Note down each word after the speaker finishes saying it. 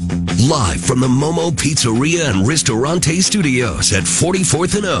Live from the Momo Pizzeria and Ristorante Studios at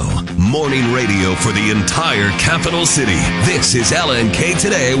 44th and O. Morning radio for the entire capital city. This is LNK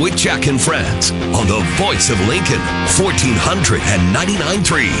Today with Jack and Friends on the voice of Lincoln,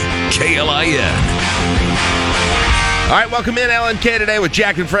 1499.3 KLIN. All right, welcome in LNK Today with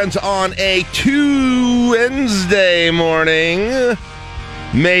Jack and Friends on a Wednesday morning.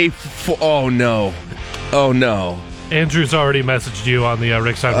 Oh no. Andrew's already messaged you on the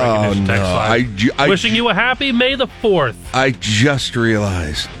Rick Stein Recognition text line. Wishing you a happy May the 4th. I just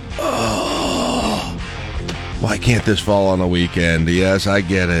realized. Why can't this fall on a weekend? Yes, I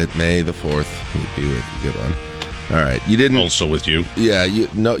get it. May the 4th would be a good one. All right, you didn't. Also with you. Yeah,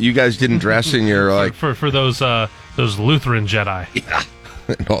 you guys didn't dress in your like for those Lutheran Jedi. Yeah.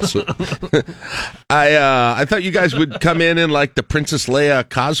 And also, I thought you guys would come in like the Princess Leia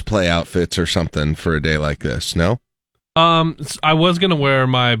cosplay outfits or something for a day like this. No. I was gonna wear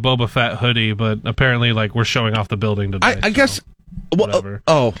my Boba Fett hoodie, but apparently, like, we're showing off the building today. I guess. Whatever.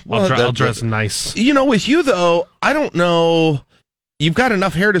 I'll dress nice. You know, with you though, I don't know. You've got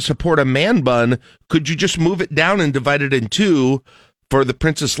enough hair to support a man bun. Could you just move it down and divide it in two for the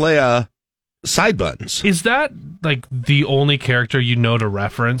Princess Leia side buns? Is that like the only character you know to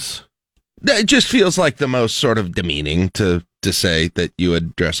reference? It just feels like the most sort of demeaning to say that you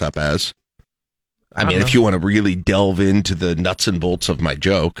would dress up as. I mean, if you want to really delve into the nuts and bolts of my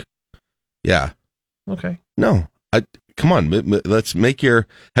joke, yeah. Okay. No, come on. Let's make your.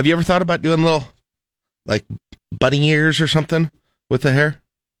 Have you ever thought about doing little, like, bunny ears or something with the hair?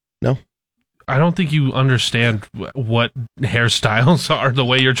 No. I don't think you understand what hairstyles are the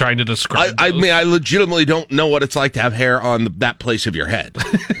way you're trying to describe. I mean, I legitimately don't know what it's like to have hair on that place of your head.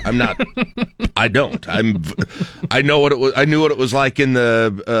 I'm not. I don't. I know what it was. I knew what it was like in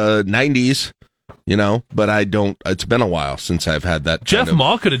the 90s. You know, but I don't. It's been a while since I've had that. Jeff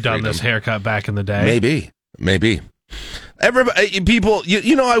Maul could have done this haircut back in the day. Maybe. Everybody, people,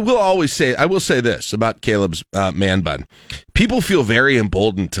 you know, I will say this about Caleb's man bun. People feel very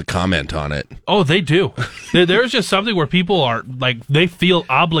emboldened to comment on it. Oh, they do. There's just something where people are like, they feel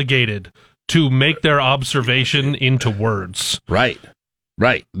obligated to make their observation into words. Right.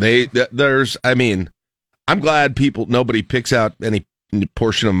 I mean, I'm glad nobody picks out any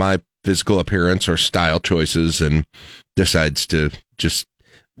portion of my physical appearance or style choices and decides to just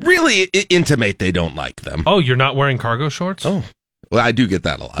really intimate they don't like them. Oh, you're not wearing cargo shorts? Oh, well, I do get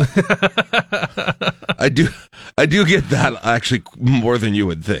that a lot. I do get that actually more than you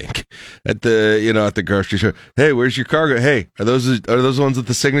would think at the grocery store. Hey, where's your cargo? Hey, are those ones with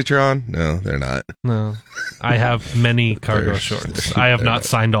the signature on? No, they're not. No, I have many cargo shorts. I have not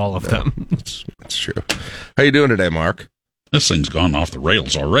signed all of them. That's true. How you doing today, Mark? This thing's gone off the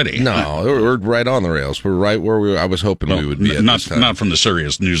rails already. No, we're right on the rails. We're right where I was hoping we would be. Not from the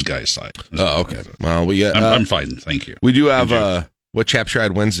serious news guy side. Oh, okay. Well, I'm fine, thank you. We do have What Chap's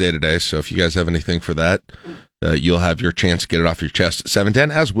Ride Wednesday today, so if you guys have anything for that, you'll have your chance to get it off your chest at 7:10,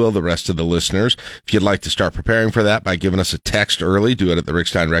 as will the rest of the listeners. If you'd like to start preparing for that by giving us a text early, do it at the Rick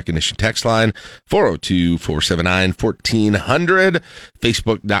Stein Recognition text line, 402-479-1400,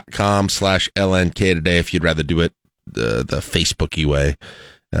 facebook.com/LNK today if you'd rather do it the Facebooky way.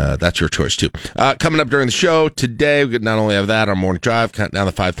 That's your choice too. Coming up during the show today, we not only have that, our morning drive, counting down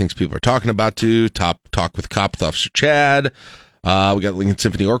the 5 things people are talking about too. Talk with Cop with Officer Chad. We got Lincoln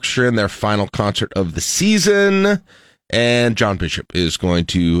Symphony Orchestra in their final concert of the season, and John Bishop is going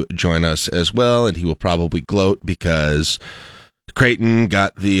to join us as well, and he will probably gloat because Creighton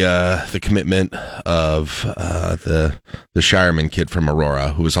got the commitment of the Shireman kid from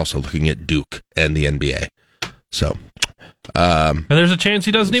Aurora, who is also looking at Duke and the NBA. So, and there's a chance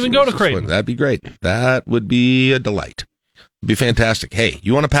he doesn't even go to Creighton. That'd be great. That would be a delight. It'd be fantastic. Hey,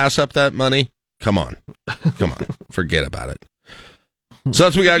 you want to pass up that money? Come on. Forget about it. So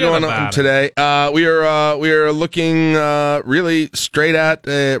that's what we got going on today. We are looking really straight at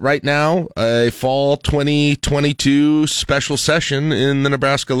right now a fall 2022 special session in the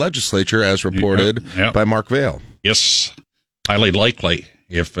Nebraska legislature, as reported by Mark Vail. Yes, highly likely.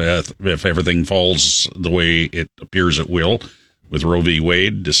 If everything falls the way it appears it will, with Roe v.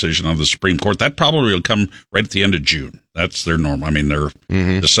 Wade decision of the Supreme Court, that probably will come right at the end of June. That's their norm. I mean,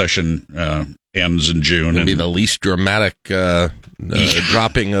 the session ends in June. It'll be the least dramatic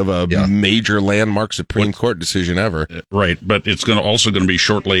dropping of a major landmark Supreme Court decision ever. Right, but it's also going to be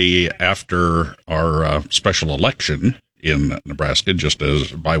shortly after our special election in Nebraska, just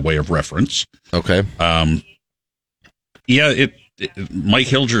as by way of reference. Okay. Mike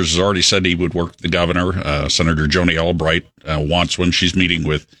Hilgers has already said he would work with the governor. Senator Joni Albright wants one. She's meeting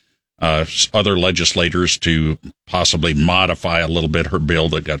with other legislators to possibly modify a little bit her bill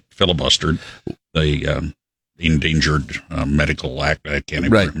that got filibustered, the Endangered Medical Act. I can't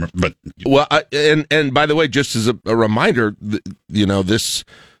even remember. But well, and by the way, just as a reminder, this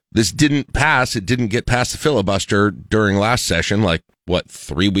didn't pass. It didn't get past the filibuster during last session, like what,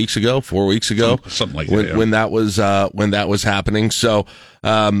 4 weeks ago, something like that. When that was happening. So,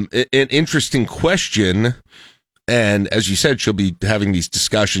 an interesting question. And as you said, she'll be having these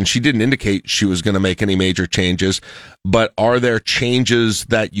discussions. She didn't indicate she was going to make any major changes, but are there changes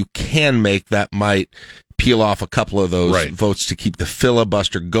that you can make that might peel off a couple of those votes to keep the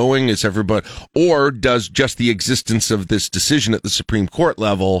filibuster going? Is everybody, or does just the existence of this decision at the Supreme Court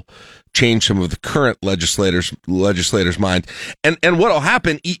level change some of the current legislators' mind? And what'll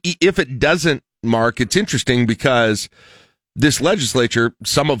happen if it doesn't, Mark? It's interesting because this legislature,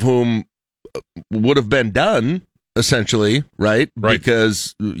 some of whom would have been done essentially, right?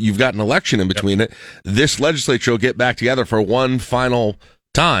 Because you've got an election in between it. This legislature will get back together for one final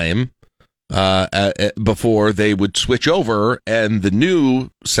time before they would switch over, and the new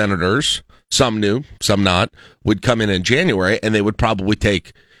senators, some new, some not, would come in January, and they would probably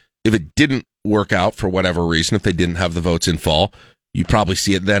take, if it didn't work out for whatever reason, if they didn't have the votes in fall, you'd probably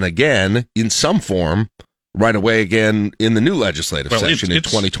see it then again in some form right away again in the new legislative session in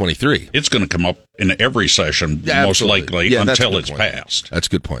 2023. It's going to come up in every session, most likely, until it's passed. That's a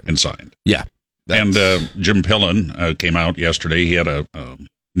good point. And signed. Yeah. And Jim Pillen came out yesterday. He had a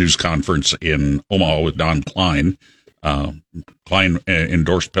news conference in Omaha with Don Klein. Klein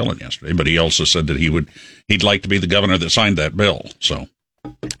endorsed Pillen yesterday, but he also said that he'd like to be the governor that signed that bill. So,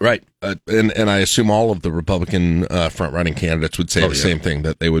 right, and I assume all of the Republican front-running candidates would say same thing,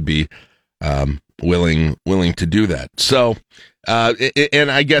 that they would be willing to do that. So, and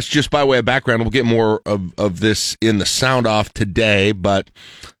I guess just by way of background, we'll get more of this in the sound off today, but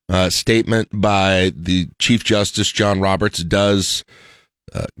statement by the Chief Justice John Roberts does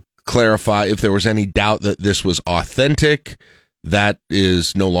clarify if there was any doubt that this was authentic. That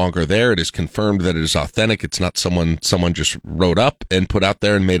is no longer there. It is confirmed that it is authentic. It's not someone just wrote up and put out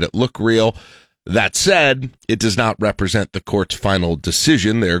there and made it look real. That said, it does not represent the court's final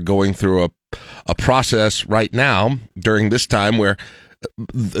decision. They're going through a process right now during this time where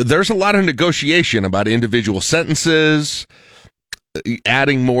there's a lot of negotiation about individual sentences,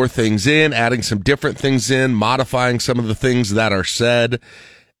 adding more things in, adding some different things in, modifying some of the things that are said.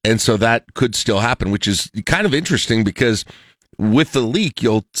 And so that could still happen, which is kind of interesting because with the leak,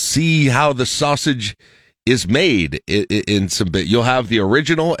 you'll see how the sausage is made in some bit. You'll have the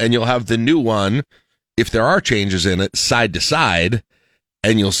original and you'll have the new one, if there are changes in it, side to side,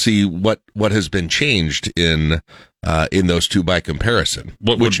 and you'll see what has been changed in those two by comparison,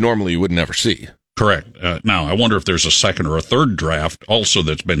 which normally you would never see. Correct. Now, I wonder if there's a second or a third draft also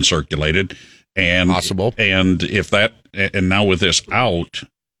that's been circulated, and possible. And if that, and now with this out,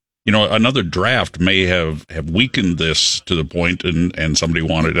 another draft may have weakened this to the point, and somebody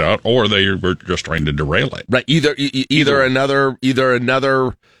wanted it out, or they were just trying to derail it. Right. Either another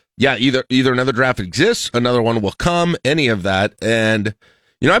draft exists, another one will come, any of that. And,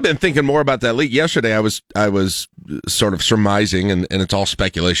 I've been thinking more about that leak. Yesterday, I was sort of surmising, and it's all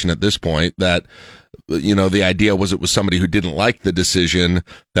speculation at this point, that, the idea was it was somebody who didn't like the decision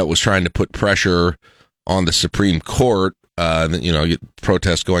that was trying to put pressure on the Supreme Court. Get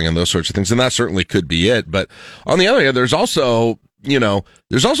protests going and those sorts of things, and that certainly could be it. But on the other hand, there's also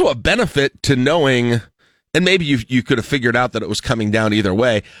a benefit to knowing, and maybe you could have figured out that it was coming down either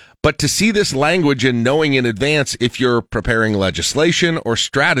way, but to see this language and knowing in advance if you're preparing legislation or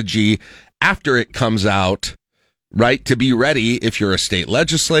strategy after it comes out, right, to be ready if you're a state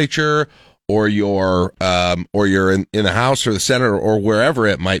legislature or you're in the House or the Senate or wherever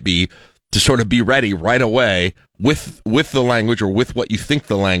it might be, to sort of be ready right away with the language or with what you think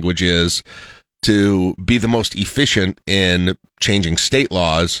the language is, to be the most efficient in changing state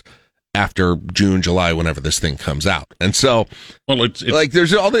laws after June, July, whenever this thing comes out. And so, it's like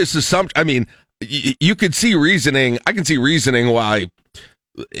there's all this assumption. I mean, you could see reasoning. I can see reasoning why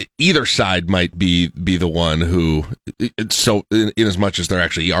either side might be the one who, so in as much as there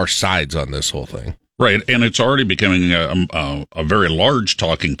actually are sides on this whole thing. Right, and it's already becoming a very large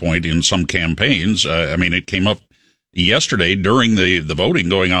talking point in some campaigns. It came up yesterday during the voting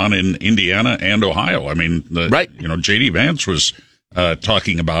going on in Indiana and Ohio. J.D. Vance was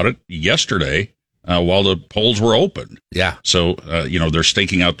talking about it yesterday while the polls were open. Yeah. So, they're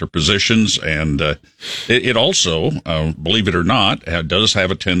staking out their positions, and it also, believe it or not, does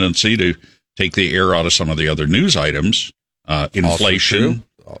have a tendency to take the air out of some of the other news items, inflation,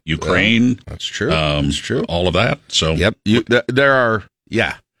 Ukraine. That's true. That's true. All of that. So, yep. There are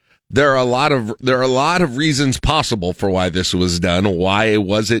there are a lot of reasons possible for why this was done. Why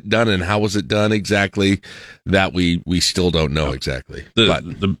was it done, and how was it done exactly? That we still don't know exactly.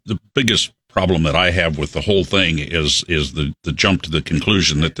 The biggest problem that I have with the whole thing is the jump to the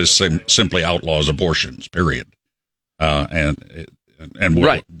conclusion that this simply outlaws abortions. Period. And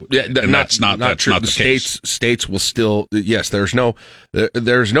right, yeah, and that's not true. Not the case. States will still, yes. There's no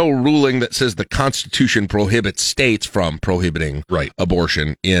ruling that says the Constitution prohibits states from prohibiting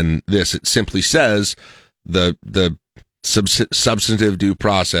abortion. In this, it simply says the substantive due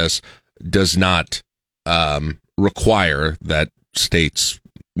process does not require that states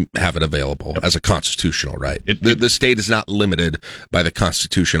have it available as a constitutional right. The state is not limited by the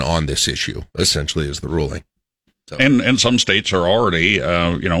Constitution on this issue. Essentially, is the ruling. So. And some states are already,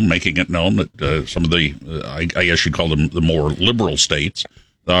 making it known that some of the, I guess you'd call them the more liberal states,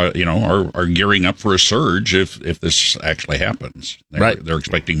 are gearing up for a surge if this actually happens. They're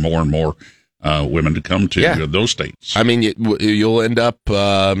expecting more and more women to come to those states. I mean, you'll end up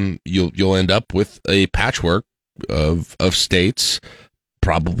you'll end up with a patchwork of states,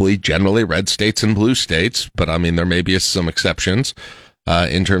 probably generally red states and blue states, but I mean there may be some exceptions.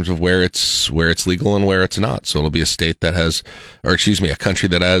 In terms of where it's legal and where it's not. So it'll be a country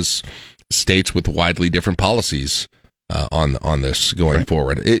that has states with widely different policies on this going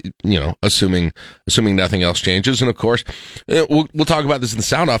forward. Assuming nothing else changes. And of course, we'll talk about this in the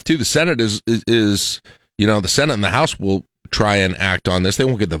sound off too. The Senate is the Senate and the House will try and act on this. They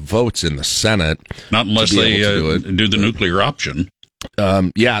won't get the votes in the Senate, not unless they do the nuclear option.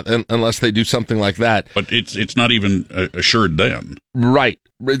 Unless they do something like that. But it's not even assured then. Right.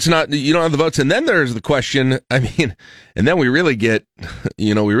 It's not, you don't have the votes. And then there's the question, I mean, and then we really get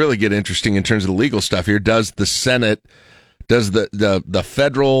interesting in terms of the legal stuff here. Does the Senate, does the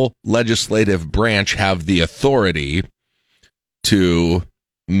federal legislative branch have the authority to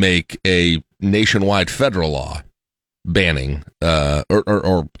make a nationwide federal law banning,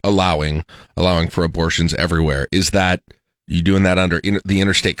 or allowing for abortions everywhere? Is that, you doing that under the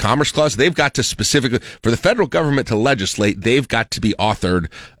Interstate Commerce Clause? They've got to specifically, for the federal government to legislate, they've got to be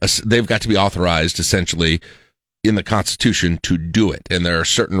authorized essentially in the Constitution to do it. And there are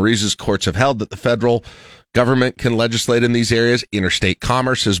certain reasons courts have held that the federal government can legislate in these areas. Interstate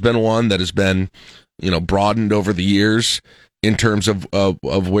commerce has been one that has been, broadened over the years in terms of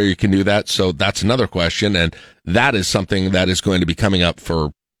where you can do that. So that's another question. And that is something that is going to be coming up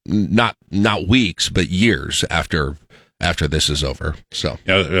for not weeks, but years after this is over. So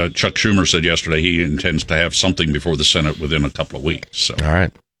Chuck Schumer said yesterday he intends to have something before the Senate within a couple of weeks. So all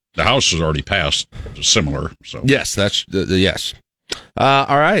right, the House has already passed similar. So yes, that's yes.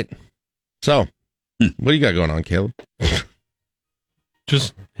 All right. So what do you got going on, Caleb?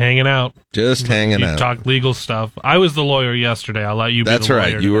 Just hanging out. Hanging out. Talk legal stuff. I was the lawyer yesterday. I'll let you be That's the lawyer.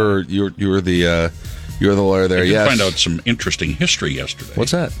 That's right. You were the lawyer there. I did yes. find out some interesting history yesterday.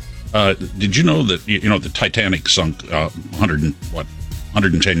 What's that? Did you know that the Titanic sunk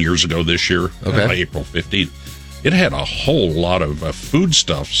 110 years ago this year, April 15th? It had a whole lot of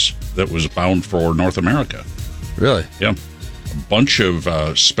foodstuffs that was bound for North America. Really? Yeah. A bunch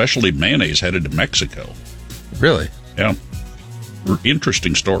of specialty mayonnaise headed to Mexico. Really? Yeah.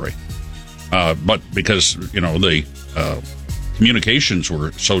 Interesting story. But because, the communications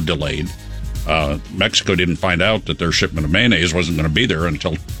were so delayed, Mexico didn't find out that their shipment of mayonnaise wasn't going to be there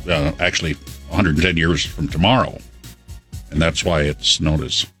until actually 110 years from tomorrow. And that's why it's known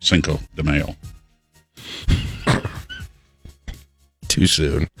as Cinco de Mayo. Too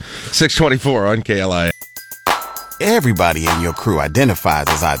soon. 624 on KLI. Everybody in your crew identifies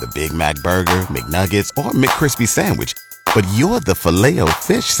as either Big Mac Burger, McNuggets, or McCrispy Sandwich. But you're the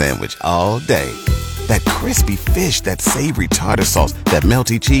Filet-O-Fish Sandwich all day. That crispy fish, that savory tartar sauce, that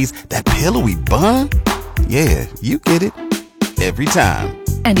melty cheese, that pillowy bun. Yeah, you get it. Every time.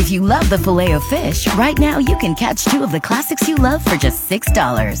 And if you love the Filet-O-Fish, right now you can catch two of the classics you love for just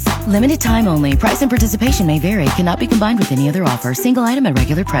 $6. Limited time only. Price and participation may vary. Cannot be combined with any other offer. Single item at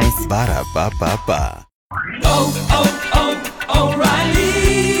regular price. Ba-da-ba-ba-ba.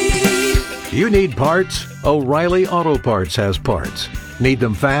 O'Reilly. You need parts? O'Reilly Auto Parts has parts. Need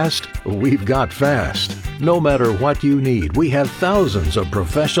them fast? We've got fast. No matter what you need, we have thousands of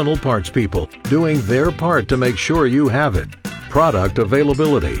professional parts people doing their part to make sure you have it. Product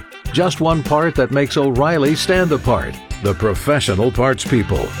availability. Just one part that makes O'Reilly stand apart. The professional parts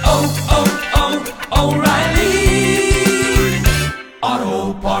people. O'Reilly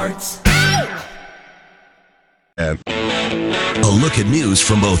Auto Parts. A look at news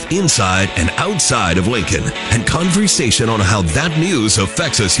from both inside and outside of Lincoln, and conversation on how that news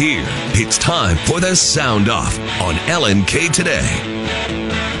affects us here. It's time for the Sound Off on LNK Today.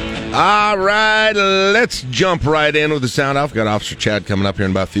 All right, let's jump right in with the sound off. Got Officer Chad coming up here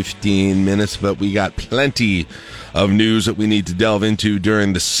in about 15 minutes, but we got plenty of news that we need to delve into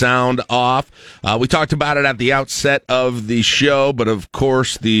during the sound off. We talked about it at the outset of the show, but of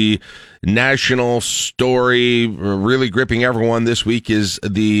course the national story really gripping everyone this week is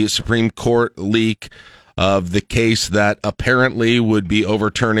the Supreme Court leak of the case that apparently would be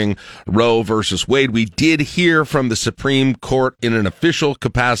overturning Roe versus Wade. We did hear from the Supreme Court in an official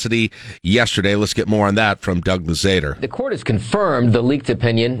capacity yesterday. Let's get more on that from Doug Luzader. The court has confirmed the leaked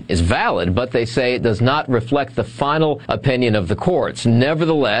opinion is valid, but they say it does not reflect the final opinion of the courts.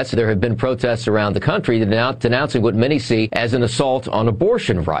 Nevertheless, there have been protests around the country denouncing what many see as an assault on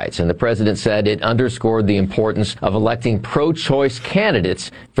abortion rights. And the president said it underscored the importance of electing pro-choice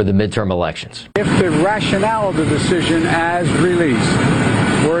candidates for the midterm elections. If the rationale of the decision as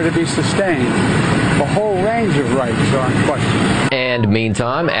released were to be sustained, the whole range of rights are in question. And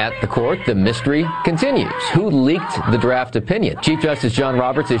meantime, at the court, the mystery continues. Who leaked the draft opinion? Chief Justice John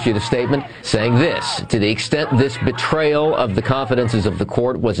Roberts issued a statement saying this: to the extent this betrayal of the confidences of the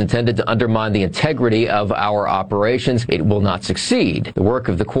court was intended to undermine the integrity of our operations, it will not succeed. The work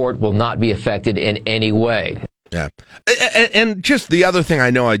of the court will not be affected in any way. Yeah. And just the other thing,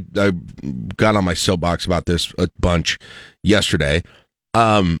 I know I got on my soapbox about this a bunch yesterday.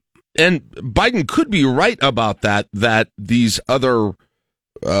 And Biden could be right about that these other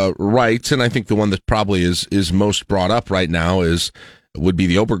rights, and I think the one that probably is most brought up right now would be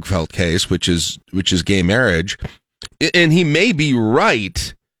the Obergefell case, which is gay marriage. And he may be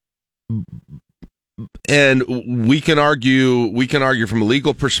right. And we can argue from a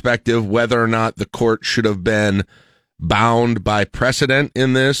legal perspective whether or not the court should have been bound by precedent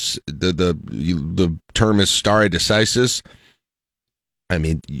in this. The term is stare decisis. I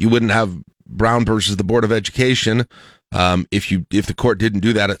mean, you wouldn't have Brown versus the Board of Education if the court didn't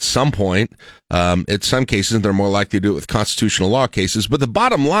do that at some point. In some cases, they're more likely to do it with constitutional law cases. But the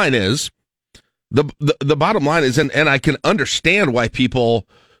bottom line is, the bottom line is, and I can understand why people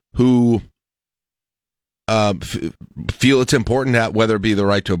who feel it's important, that whether it be the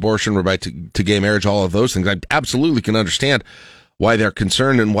right to abortion or right to gay marriage, all of those things, I absolutely can understand why they're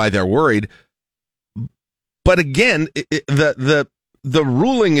concerned and why they're worried. But again, the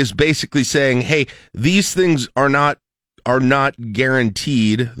ruling is basically saying, hey, these things are not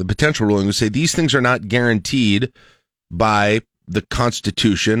guaranteed. The potential ruling would say these things are not guaranteed by the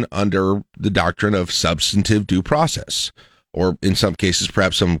Constitution under the doctrine of substantive due process. Or in some cases,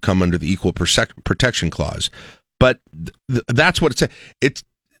 perhaps some come under the Equal Protection Clause. But that's what it's saying.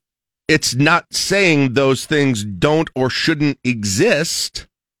 It's not saying those things don't or shouldn't exist.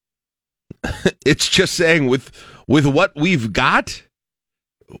 It's just saying with what we've got,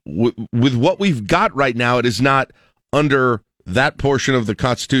 with what we've got right now, it is not under that portion of the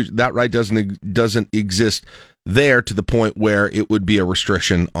Constitution. That right doesn't exist there to the point where it would be a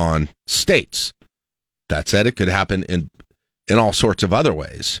restriction on states. That said, it could happen in all sorts of other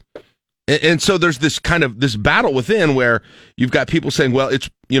ways. And so there's this battle within where you've got people saying, well,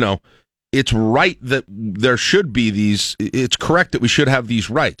 it's right that there should be these, it's correct that we should have these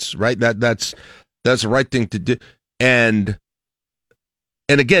rights, right? That's the right thing to do. And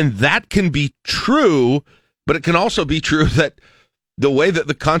again, that can be true, but it can also be true that the way that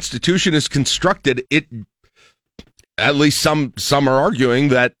the Constitution is constructed, at least some are arguing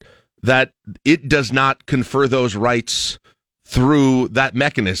that it does not confer those rights through that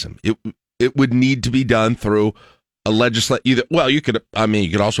mechanism. It would need to be done through a legislative. You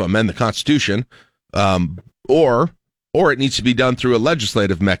could also amend the Constitution, or it needs to be done through a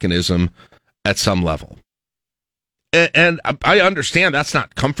legislative mechanism at some level. And I understand that's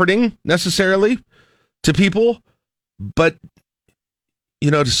not comforting necessarily to people, but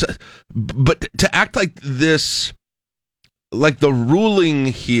to act like this, like the ruling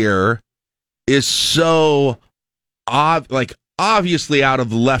here is so obviously out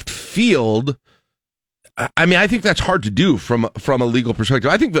of left field. I mean, I think that's hard to do from a legal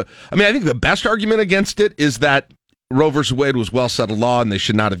perspective. I think the best argument against it is that Roe versus Wade was well settled law, and they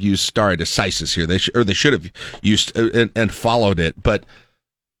should not have used stare decisis here. They should have used and followed it. But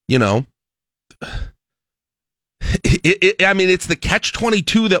it's the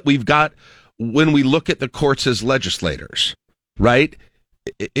catch-22 that we've got when we look at the courts as legislators, right?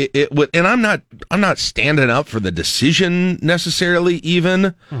 And I'm not standing up for the decision necessarily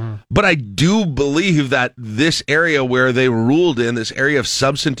even, but I do believe that this area where they ruled in, this area of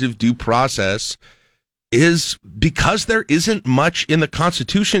substantive due process, is because there isn't much in the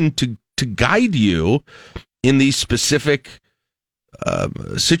Constitution to guide you in these specific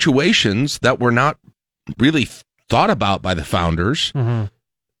situations that were not really thought about by the founders.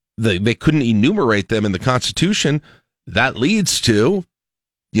 they couldn't enumerate them in the Constitution, that leads to,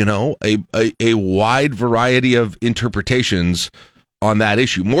 a wide variety of interpretations on that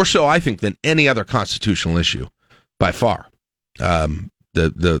issue. More so, I think, than any other constitutional issue, by far.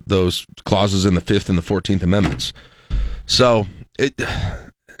 Those clauses in the 5th and the 14th Amendments. So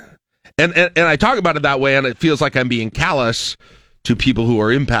and I talk about it that way, and it feels like I'm being callous to people who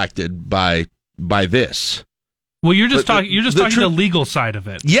are impacted by this. Well, you're just talking the legal side of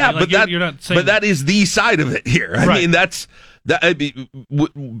it. Yeah, right? but you're not saying that is the side of it here. I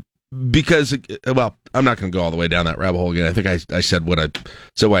mean, because, well, I'm not going to go all the way down that rabbit hole again. I think I said what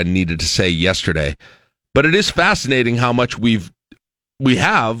I needed to say yesterday. But it is fascinating how much we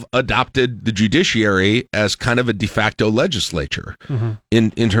have adopted the judiciary as kind of a de facto legislature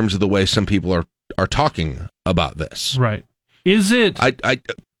in terms of the way some people are talking about this. Right. Is it?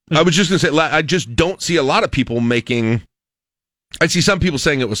 I was just going to say, I just don't see a lot of people I see some people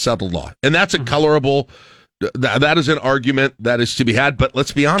saying it was settled law, and that's a colorable, that is an argument that is to be had, but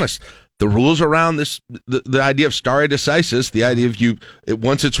let's be honest, the rules around this, the idea of stare decisis, the idea of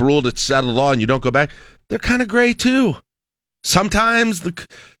once it's ruled, it's settled law and you don't go back, they're kind of gray too. Sometimes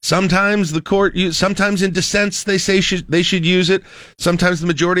the court, sometimes in dissents they say they should use it. Sometimes the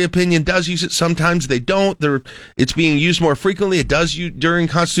majority opinion does use it. Sometimes they don't. It's being used more frequently. It does during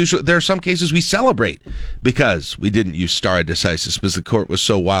constitutional. There are some cases we celebrate because we didn't use stare decisis because the court was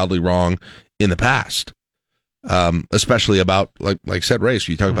so wildly wrong in the past. Especially about like said race.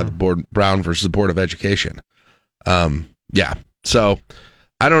 You talk about the board Brown versus the Board of Education. Yeah. So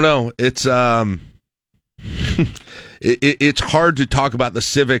I don't know. It's it's hard to talk about the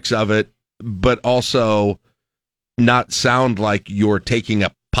civics of it, but also not sound like you're taking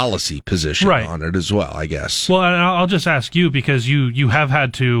a policy position on it as well, I guess. Well, I'll just ask you, because you have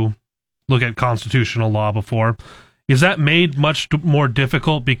had to look at constitutional law before. Is that made much more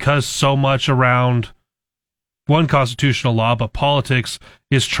difficult because so much around one constitutional law, but politics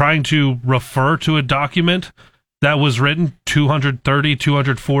is trying to refer to a document that was written 230,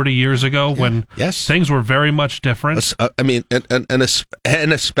 240 years ago when things were very much different? I mean,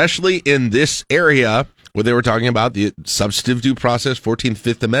 and especially in this area where they were talking about the substantive due process, 14th,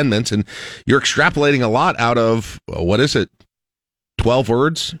 5th Amendments, and you're extrapolating a lot out of, 12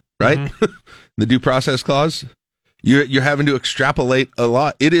 words, right? The due process clause. You're having to extrapolate a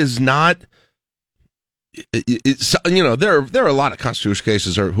lot. It is not... there are a lot of constitutional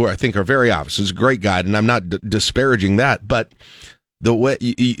cases who I think are very obvious. It's a great guide, and I'm not disparaging that. But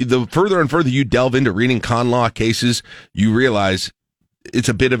the further and further you delve into reading con law cases, you realize it's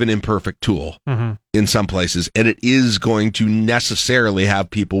a bit of an imperfect tool in some places, and it is going to necessarily have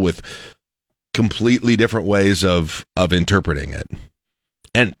people with completely different ways of interpreting it.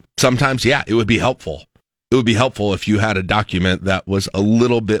 And sometimes, it would be helpful. It would be helpful if you had a document that was a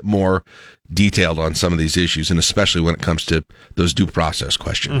little bit more detailed on some of these issues, and especially when it comes to those due process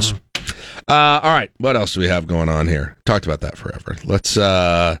questions. All right, what else do we have going on here? Talked about that forever. Let's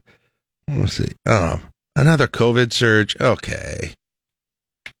see. Oh, another COVID surge. Okay.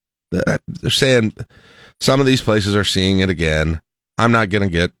 They're saying some of these places are seeing it again. I'm not going to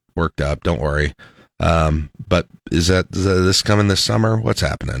get worked up. Don't worry. But is this coming this summer? What's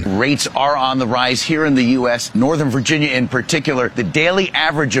happening? Rates are on the rise here in the U.S., Northern Virginia in particular. The daily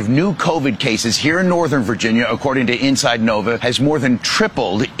average of new COVID cases here in Northern Virginia, according to Inside Nova, has more than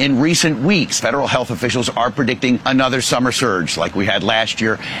tripled in recent weeks. Federal health officials are predicting another summer surge like we had last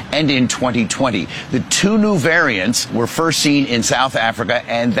year and in 2020. The two new variants were first seen in South Africa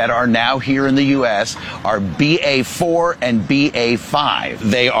and that are now here in the U.S. are BA4 and BA5.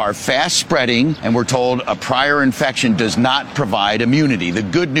 They are fast spreading, and we're told a prior infection does not provide immunity. The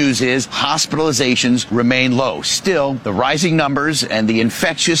good news is hospitalizations remain low. Still, the rising numbers and the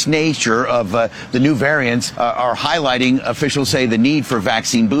infectious nature of the new variants are highlighting, officials say, the need for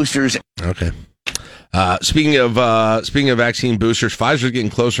vaccine boosters. Okay. Speaking of vaccine boosters, Pfizer's getting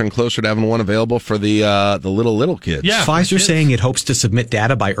closer and closer to having one available for the little kids. Yeah, Pfizer saying it hopes to submit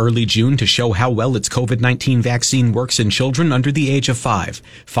data by early June to show how well its COVID-19 vaccine works in children under the age of 5.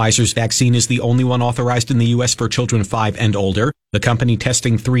 Pfizer's vaccine is the only one authorized in the U.S. for children 5 and older. The company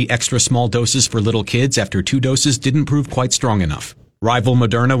testing 3 extra small doses for little kids after 2 doses didn't prove quite strong enough. Rival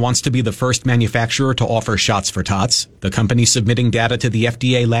Moderna wants to be the first manufacturer to offer shots for tots. The company submitting data to the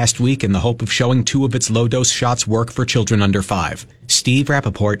FDA last week in the hope of showing 2 of its low-dose shots work for children under 5. Steve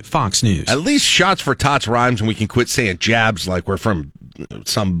Rappaport, Fox News. At least shots for tots rhymes, and we can quit saying jabs like we're from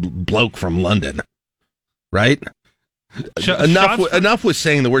some bloke from London. Right? Enough with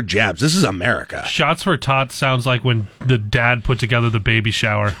saying the word jabs. This is America. Shots for tots sounds like when the dad put together the baby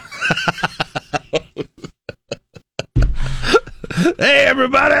shower. Hey,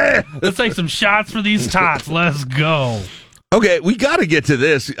 everybody! Let's take some shots for these tots. Let's go. Okay, we got to get to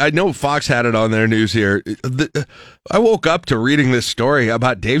this. I know Fox had it on their news here. I woke up to reading this story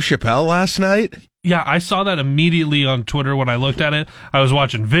about Dave Chappelle last night. Yeah, I saw that immediately on Twitter when I looked at it. I was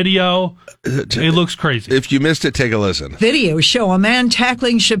watching video. It looks crazy. If you missed it, take a listen. Videos show a man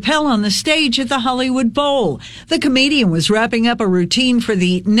tackling Chappelle on the stage at the Hollywood Bowl. The comedian was wrapping up a routine for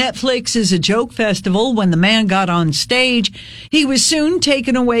the Netflix is a Joke Festival when the man got on stage. He was soon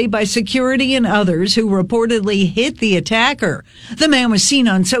taken away by security and others who reportedly hit the attacker. The man was seen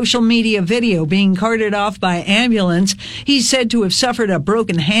on social media video being carted off by ambulance. He's said to have suffered a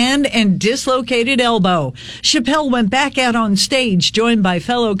broken hand and dislocated elbow. Chappelle went back out on stage, joined by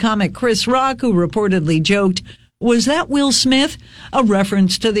fellow comic Chris Rock, who reportedly joked, "Was that Will Smith?" A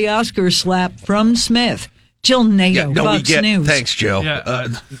reference to the Oscar slap from Smith. Jill Nato, Fox News. Thanks, Jill. Yeah,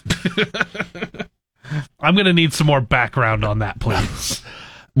 I'm going to need some more background on that, please.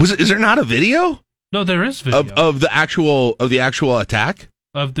 Is there not a video? No, there is video of the actual attack.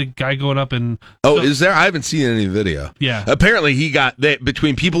 Of the guy going up and... is there? I haven't seen any video. Yeah. Apparently he got,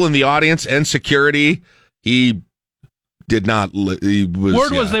 between people in the audience and security, he did not...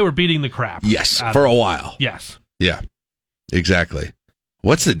 Word was they were beating the crap. Yes, for a while. Yes. Yeah, exactly.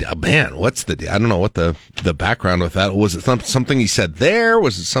 I don't know what the background with that. Was it something he said there?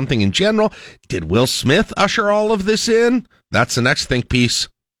 Was it something in general? Did Will Smith usher all of this in? That's the next think piece.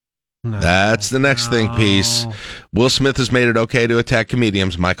 No, That's the next think piece. Will Smith has made it okay to attack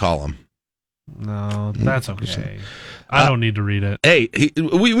comedians. My column. No, that's okay. I don't need to read it. Hey,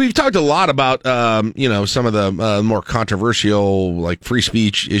 we've talked a lot about some of the more controversial like free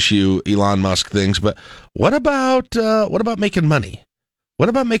speech issue, Elon Musk things. But what about making money?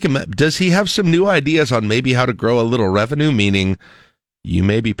 Does he have some new ideas on maybe how to grow a little revenue? Meaning, you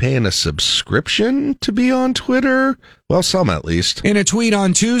may be paying a subscription to be on Twitter? Well, some at least. In a tweet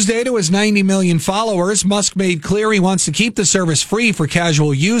on Tuesday to his 90 million followers, Musk made clear he wants to keep the service free for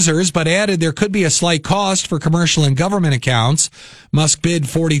casual users, but added there could be a slight cost for commercial and government accounts. Musk bid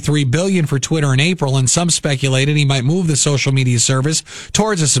 $43 billion for Twitter in April, and some speculated he might move the social media service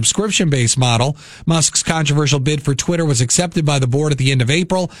towards a subscription-based model. Musk's controversial bid for Twitter was accepted by the board at the end of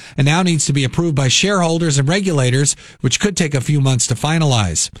April, and now needs to be approved by shareholders and regulators, which could take a few months to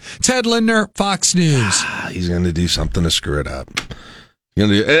finalize. Ted Lindner, Fox News. He's going to do something to screw it up.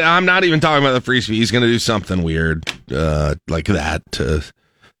 I'm not even talking about the free speech. He's going to do something weird like that to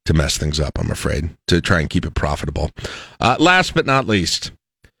mess things up, I'm afraid, to try and keep it profitable. Last but not least.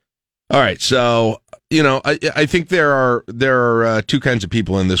 All right, so, I think there are two kinds of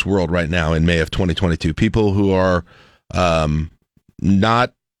people in this world right now in May of 2022. People who are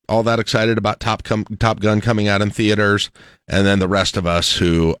not all that excited about Top Gun coming out in theaters, and then the rest of us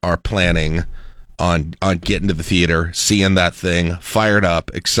who are planning on getting to the theater, seeing that thing, fired up,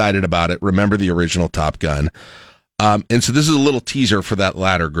 excited about it, remember the original Top Gun. And so this is a little teaser for that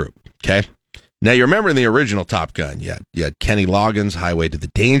latter group, okay? Now, you remember in the original Top Gun, you had Kenny Loggins' Highway to the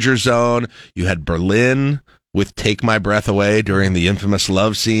Danger Zone. You had Berlin with Take My Breath Away during the infamous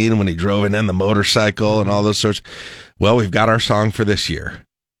love scene when he drove in the motorcycle and all those sorts. Well, we've got our song for this year.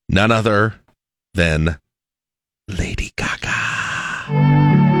 None other than Lady Gaga.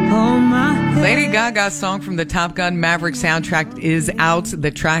 Lady Gaga's song from the Top Gun Maverick soundtrack is out. The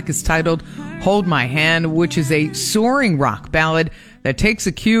track is titled Hold My Hand, which is a soaring rock ballad that takes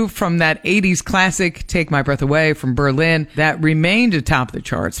a cue from that 80s classic Take My Breath Away from Berlin that remained atop the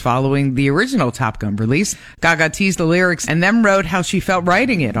charts following the original Top Gun release. Gaga teased the lyrics and then wrote how she felt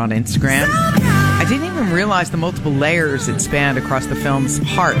writing it on Instagram. I didn't even realize the multiple layers it spanned across the film's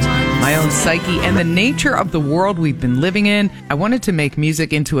heart, my own psyche, and the nature of the world we've been living in. I wanted to make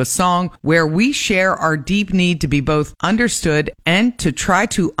music into a song where we share our deep need to be both understood and to try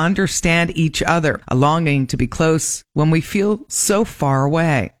to understand each other, a longing to be close when we feel so far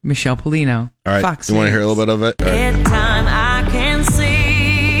away. Michelle Polino, all right, Fox you want to hear a little bit of it? All right. Time I can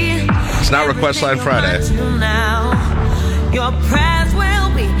see. It's not Request Line Friday. Your prayers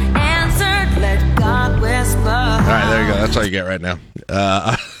will be answered. Let God whisper. All right, there you go. That's all you get right now.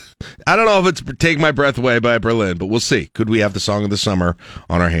 I don't know if it's Take My Breath Away by Berlin, but we'll see. Could we have the song of the summer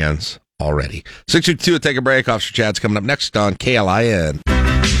on our hands already? 6:02, take a break. Officer Chad's coming up next on KLIN.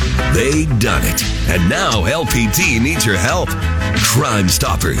 They done it. And now LPT needs your help. Crime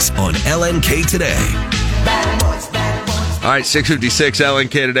Stoppers on LNK Today. All right, 6:56,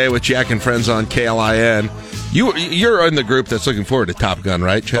 LNK Today with Jack and Friends on KLIN. You're in the group that's looking forward to Top Gun,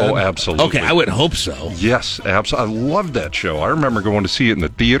 right, Chad? Oh, absolutely. Okay, I would hope so. Yes, absolutely. I loved that show. I remember going to see it in the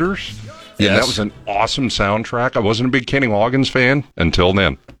theaters. Yes. And that was an awesome soundtrack. I wasn't a big Kenny Loggins fan until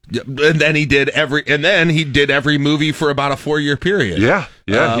then. And then he did every movie for about a 4-year period. Yeah.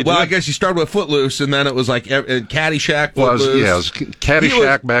 I guess you started with Footloose, and then it was like Caddyshack. Footloose. It was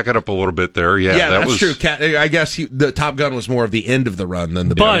Caddyshack. Back it up a little bit there. Yeah, that's true. I guess the Top Gun was more of the end of the run than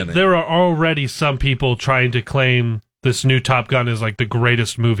the beginning. But there are already some people trying to claim this new Top Gun is like the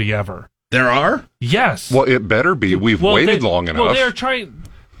greatest movie ever. There are? Yes. Well, it better be. We've waited long enough. Well, they're trying.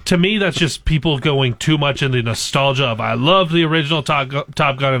 To me, that's just people going too much into nostalgia of I love the original Top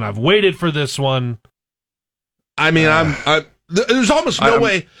Gun and I've waited for this one. I mean, there's almost no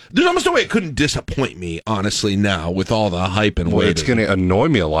way it couldn't disappoint me, honestly, now with all the hype and waiting. It's going to annoy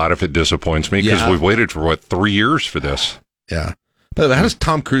me a lot if it disappoints me because we've waited for 3 years for this. Yeah. But how does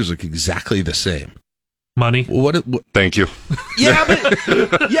Tom Cruise look exactly the same? Money. What? Thank you. Yeah,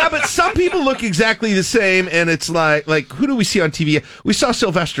 but some people look exactly the same, and it's like who do we see on TV? We saw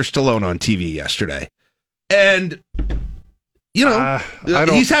Sylvester Stallone on TV yesterday, and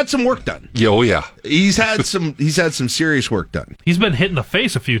he's had some work done. Oh yeah, he's had some serious work done. He's been hit in the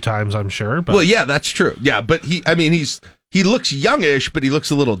face a few times, I'm sure. But. Well, yeah, that's true. Yeah, but he looks youngish, but he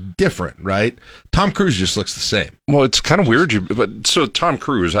looks a little different, right? Tom Cruise just looks the same. Well, it's kind of weird. So Tom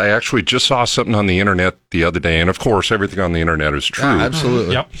Cruise, I actually just saw something on the internet the other day, and of course, everything on the internet is true.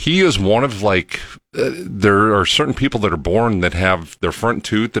 Absolutely. Yep. He is one of there are certain people that are born that have their front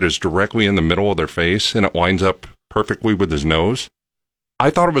tooth that is directly in the middle of their face, and it winds up perfectly with his nose.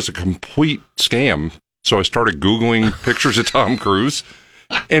 I thought it was a complete scam, so I started Googling pictures of Tom Cruise.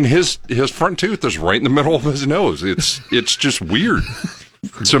 And his front tooth is right in the middle of his nose. It's just weird.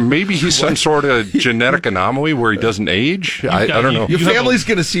 So maybe he's some sort of genetic anomaly where he doesn't age. I don't know. Your family's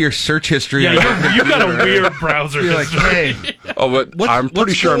going to see your search history. Yeah, you've got a weird browser history. Hey. But I'm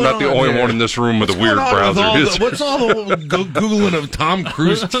pretty sure I'm not the only one in this room with a weird browser history. What's all the Googling of Tom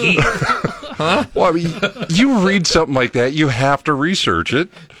Cruise teeth? Huh? Well, I mean, you read something like that, you have to research it.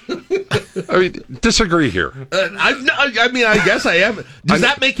 I mean, disagree here. I guess I am. Does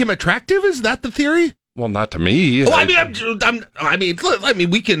that make him attractive? Is that the theory? Well, not to me. Oh, we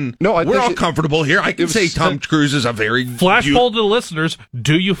can. No, we're all comfortable here. I can say Tom Cruise is a very flash poll to the listeners.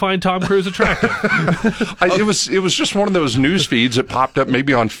 Do you find Tom Cruise attractive? It was just one of those news feeds that popped up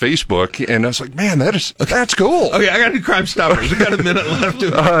maybe on Facebook, and I was like, man, that's cool. Okay, I got to do Crime Stoppers. We got a minute left.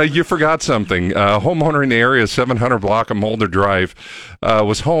 You forgot something. Homeowner in the area, 700 block of Mulder Drive,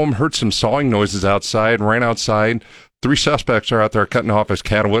 was home, heard some sawing noises outside, ran outside. 3 suspects are out there cutting off his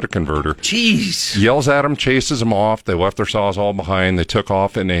catalytic converter. Jeez. Yells at them, chases them off. They left their saws all behind. They took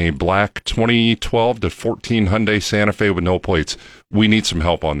off in a black 2012 to 14 Hyundai Santa Fe with no plates. We need some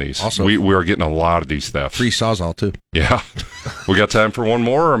help on these. Also, we are getting a lot of these thefts. Free Sawzall, too. Yeah. We got time for one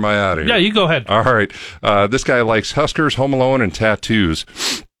more, or am I out of here? Yeah, you go ahead. All right. This guy likes Huskers, Home Alone, and tattoos.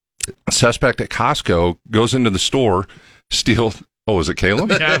 A suspect at Costco goes into the store, steals... Oh, is it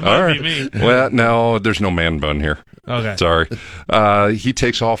Caleb? Yeah, it might be me. Well, no, there's no man bun here. Okay. Sorry. He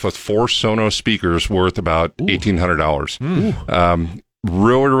takes off with 4 Sonos speakers worth about $1,800.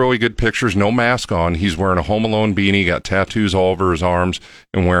 Really, really good pictures. No mask on. He's wearing a Home Alone beanie, got tattoos all over his arms,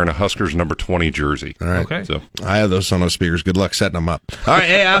 and wearing a Huskers number 20 jersey. All right. Okay. So I have those Sonos speakers. Good luck setting them up. All right.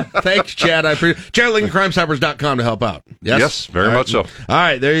 Hey, thanks, Chad. I appreciate it. Chad Lincoln, CrimeStoppers.com to help out. Yes, very much so. All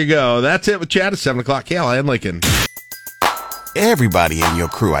right. There you go. That's it with Chad at 7 o'clock. KLIN Lincoln. Everybody in your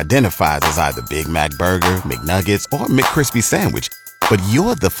crew identifies as either Big Mac Burger, McNuggets, or McCrispy Sandwich. But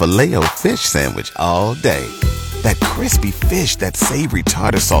you're the Filet-O-Fish Sandwich all day. That crispy fish, that savory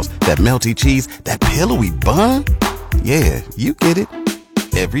tartar sauce, that melty cheese, that pillowy bun. Yeah, you get it.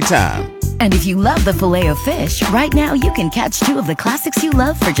 Every time. And if you love the Filet-O-Fish, right now you can catch 2 of the classics you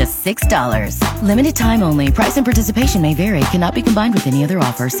love for just $6. Limited time only. Price and participation may vary. Cannot be combined with any other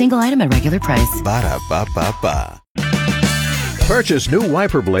offer. Single item at regular price. Ba-da-ba-ba-ba. Purchase new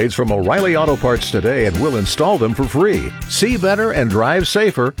wiper blades from O'Reilly Auto Parts today and we'll install them for free. See better and drive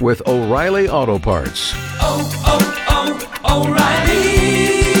safer with O'Reilly Auto Parts.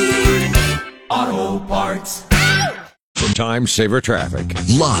 O'Reilly Auto Parts. Time saver traffic.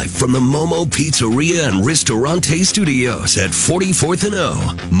 Live from the Momo Pizzeria and Ristorante Studios at 44th and O.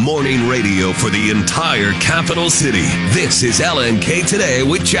 Morning radio for the entire capital city. This is LNK Today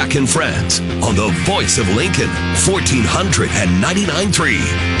with Jack and Friends on the voice of Lincoln, 1499.3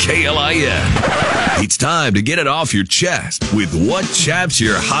 KLIN. It's time to get it off your chest with What Chaps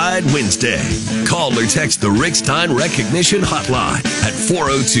Your Hide Wednesday. Call or text the Rick Stein Recognition Hotline at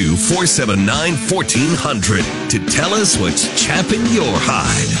 402-479-1400 to tell us what's chapping your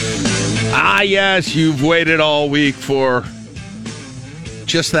hide. Ah, yes, you've waited all week for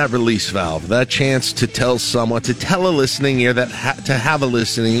just that release valve, that chance to tell someone, to tell a listening ear to have a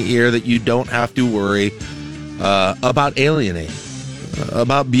listening ear that you don't have to worry about alienating,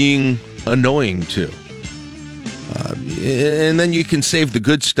 about being annoying to. And then you can save the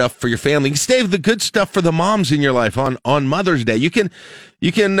good stuff for your family. You can save the good stuff for the moms in your life on Mother's Day. You can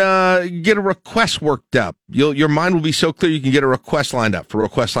get a request worked up. Your mind will be so clear you can get a request lined up for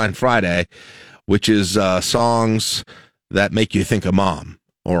Request Line Friday, which is songs that make you think of mom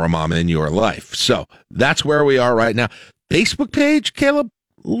or a mom in your life. So that's where we are right now. Facebook page, Caleb,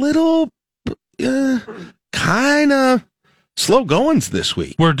 little kind of slow goings this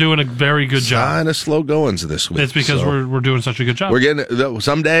week. We're doing a very good job. Kind of slow goings this week. It's because we're doing such a good job. We're getting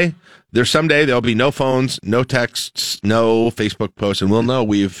someday there'll be no phones, no texts, no Facebook posts, and we'll know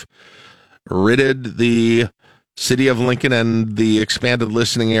we've ridded the city of Lincoln and the expanded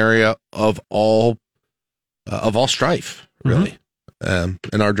listening area of all strife, really. And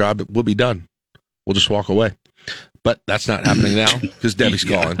our job will be done. We'll just walk away. But that's not happening now because Debbie's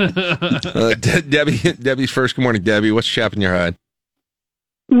calling. Debbie's first. Good morning, Debbie. What's chapping your hide?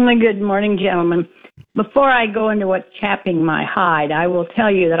 Good morning, gentlemen. Before I go into what's chapping my hide, I will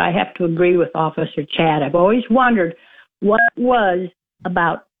tell you that I have to agree with Officer Chad. I've always wondered what it was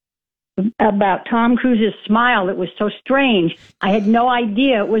about Tom Cruise's smile that was so strange. I had no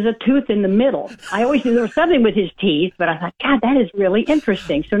idea it was a tooth in the middle. I always knew there was something with his teeth, but I thought, God, that is really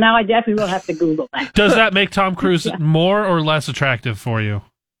interesting. So now I definitely will have to Google that. Does that make Tom Cruise more or less attractive for you?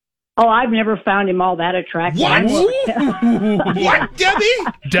 Oh, I've never found him all that attractive. What? What, Debbie?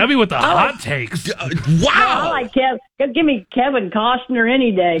 Debbie with the hot takes. Wow. I like give me Kevin Costner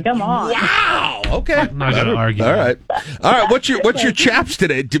any day. Come on. Wow. Okay. I'm not going to argue. All right. What's your chaps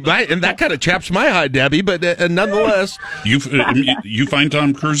today? And that kind of chaps my hide, Debbie. But nonetheless, you find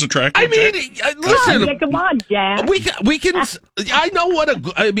Tom Cruise attractive? I mean, listen. Come on, Jack. We can. I know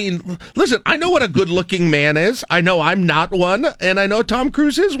I know what a good-looking man is. I know I'm not one, and I know Tom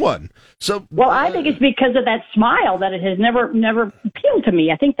Cruise is one. So, well, I think it's because of that smile that it has never appealed to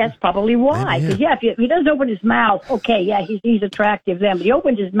me. I think that's probably why. Because if he doesn't open his mouth, okay, yeah, he's attractive then. But he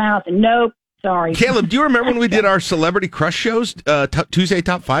opens his mouth and nope, sorry. Caleb, do you remember when we did our Celebrity Crush shows, Tuesday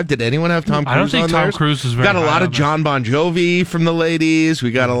Top 5? Did anyone have Tom Cruise? I don't think Tom Cruise is very. Got a lot of John Bon Jovi from the ladies.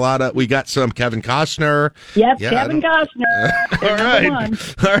 We got some Kevin Costner. Yep, Kevin Costner.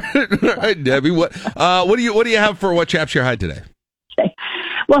 All right, Debbie. What do you have for what chaps your hide today?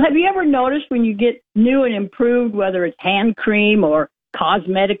 Well, have you ever noticed when you get new and improved, whether it's hand cream or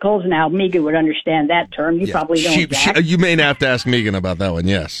cosmeticals? Now, Megan would understand that term. You probably don't. You may have to ask Megan about that one,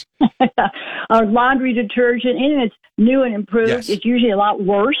 yes. Or laundry detergent, and it's new and improved. Yes. It's usually a lot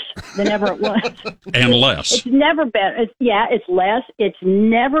worse than ever it was. And less. It's never better. It's less. It's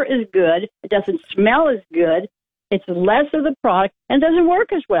never as good. It doesn't smell as good. It's less of the product and doesn't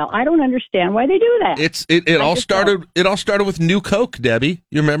work as well. I don't understand why they do that. It all started with New Coke, Debbie.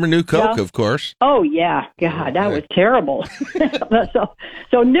 You remember New Coke, of course. Oh yeah, God, that was terrible.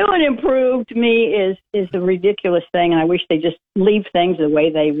 So new and improved to me is the ridiculous thing, and I wish they just leave things the way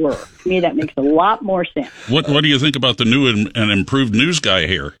they were. To me, that makes a lot more sense. What do you think about the new and improved news guy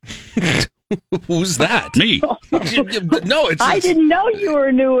here? Who's that? Me. No, I didn't know you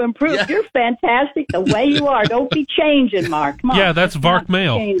were new and improved. Yeah. You're fantastic the way you are. Don't be changing, Mark. Come on. Yeah, that's Vark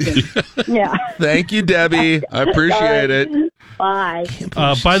Mail. Yeah. Thank you, Debbie. I appreciate it. Bye.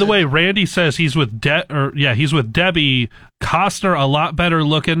 By the way, Randy says he's with Debbie Costner, a lot better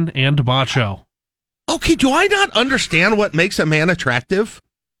looking and macho. Okay, do I not understand what makes a man attractive?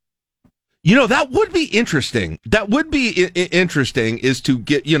 You know, that would be interesting. That would be interesting is to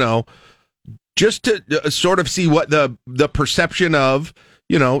get, just to sort of see what the perception of,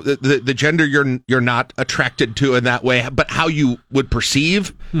 the gender you're not attracted to in that way, but how you would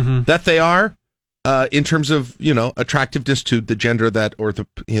perceive that they are in terms of, attractiveness to the gender that, or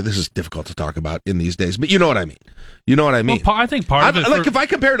this is difficult to talk about in these days, but you know what I mean. Well, I think part of it... Like, if I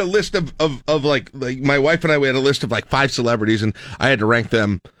compared a list of like my wife and I, we had a list of like 5 celebrities, and I had to rank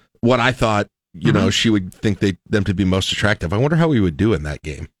them what I thought, she would think them to be most attractive. I wonder how we would do in that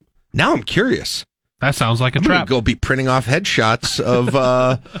game. Now I'm curious. That sounds like a trap. Go be printing off headshots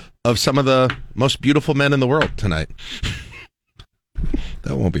of some of the most beautiful men in the world tonight.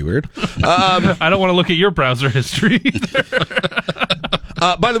 That won't be weird. I don't want to look at your browser history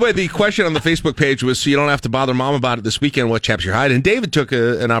by the way, the question on the Facebook page was, so you don't have to bother Mom about it this weekend, what chaps your hide? And David took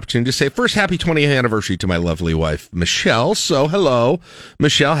an opportunity to say, first, happy 20th anniversary to my lovely wife, Michelle. So, hello,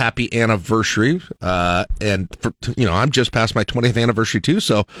 Michelle, happy anniversary. And, I'm just past my 20th anniversary, too.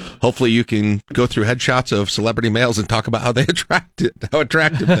 So, hopefully you can go through headshots of celebrity males and talk about how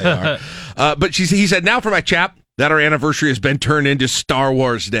attractive they are. But he said, now for my chap that our anniversary has been turned into Star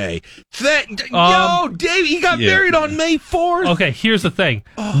Wars Day. Dave, he got married on May 4th. Okay, here's the thing.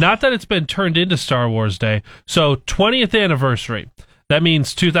 Not that it's been turned into Star Wars Day. So 20th anniversary. That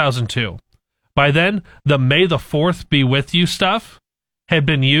means 2002. By then, the May the 4th be with you stuff had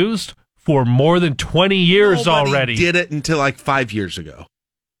been used for more than 20 years already. Did it until like 5 years ago.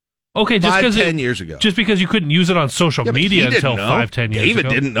 Okay, just 10 years ago. Just because you couldn't use it on social media until 5-10 years ago. David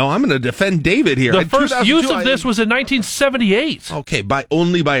didn't know. I'm going to defend David here. The first use of this was in 1978. Okay,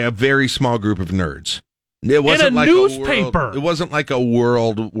 only by a very small group of nerds. It wasn't in a like newspaper. It wasn't like a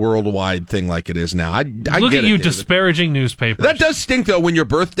worldwide thing like it is now. I Look get at you David. disparaging newspapers. That does stink though when your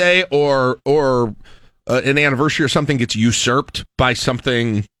birthday or an anniversary or something gets usurped by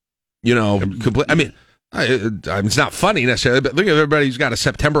something, complete. I mean. It's not funny necessarily, but look at everybody who's got a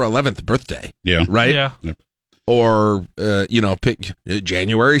September 11th birthday. Yeah. Right? Yeah. Or, pick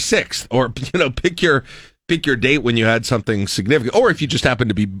January 6th. Or, pick your date when you had something significant. Or if you just happen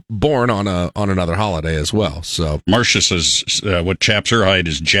to be born on another holiday as well. So Marcia says what chaps her hide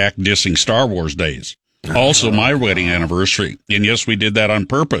is Jack dissing Star Wars days. Also my wedding anniversary. And yes, we did that on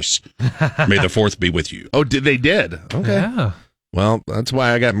purpose. May the 4th be with you. Oh, they did? Okay. Yeah. Well, that's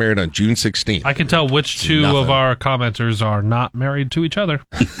why I got married on June 16th. I can tell which two of our commenters are not married to each other.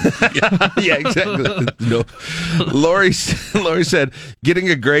 Yeah, exactly. No. Lori said, getting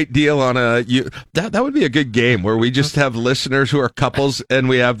a great deal on that would be a good game where we just have listeners who are couples and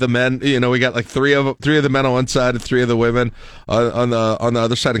we have the men, we got like three of the men on one side and three of the women on the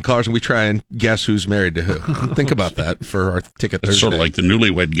other side in cars, and we try and guess who's married to who. Think about that for our ticket Thursday. It's sort of like the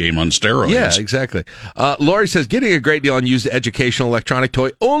newlywed game on steroids. Yeah, exactly. Lori says, getting a great deal on used educational electronic toy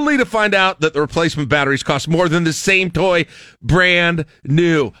only to find out that the replacement batteries cost more than the same toy brand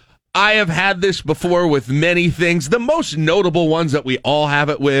new. I have had this before with many things. The most notable ones that we all have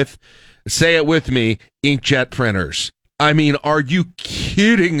it with, say it with me, inkjet printers. I mean, are you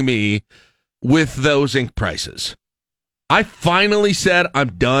kidding me with those ink prices? I finally said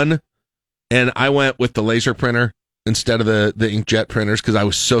I'm done, and I went with the laser printer instead of the inkjet printers because I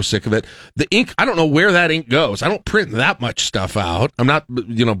was so sick of it. The ink, I don't know where that ink goes. I don't print that much stuff out. I'm not,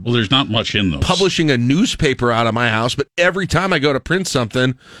 well, there's not much in those. Publishing a newspaper out of my house, but every time I go to print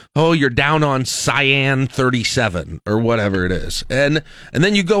something, you're down on cyan 37 or whatever it is. And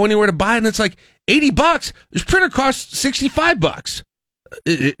then you go anywhere to buy it and it's like $80. This printer costs $65.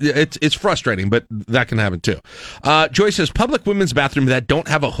 It's frustrating, but that can happen too. Joyce says, public women's bathroom that don't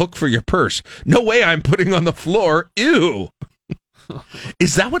have a hook for your purse. No way I'm putting on the floor. Ew.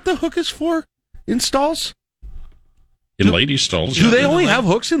 Is that what the hook is for in stalls? In ladies' stalls. Do they only have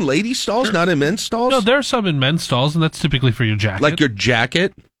hooks in ladies' stalls, not in men's stalls? No, there are some in men's stalls, and that's typically for your jacket. Like your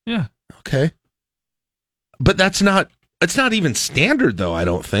jacket? Yeah. Okay. But it's not even standard, though, I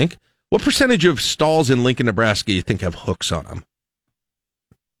don't think. What percentage of stalls in Lincoln, Nebraska you think have hooks on them?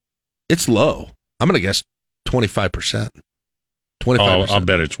 It's low. I'm going to guess 25%. 25%. I'll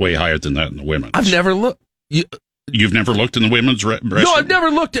bet it's way higher than that in the women's. I've never looked. You've never looked in the women's restroom? No, I've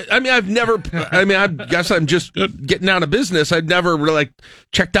never looked at. I guess I'm just getting out of business. I've never really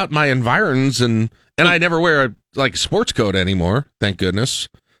checked out my environs, and I never wear a sports coat anymore. Thank goodness.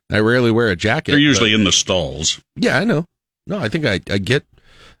 I rarely wear a jacket. They're usually in the stalls. Yeah, I know. No, I think I get.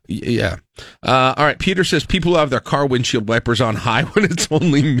 Yeah. All right. Peter says people who have their car windshield wipers on high when it's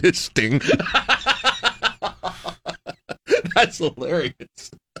only misting. That's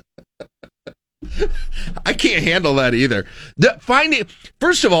hilarious. I can't handle that either.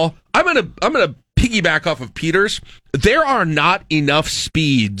 First of all, I'm gonna piggyback off of Peter's. There are not enough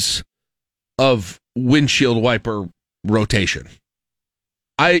speeds of windshield wiper rotation.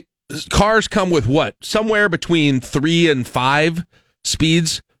 Cars come with what? Somewhere between 3 and 5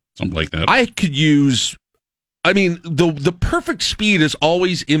 speeds. Something like that. I could use, the perfect speed is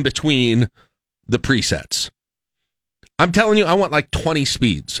always in between the presets. I'm telling you, I want 20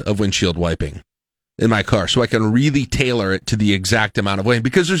 speeds of windshield wiping in my car so I can really tailor it to the exact amount of rain.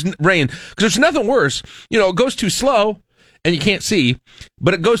 Because there's nothing worse. It goes too slow and you can't see,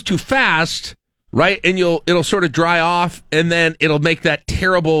 but it goes too fast, right? And it'll sort of dry off, and then it'll make that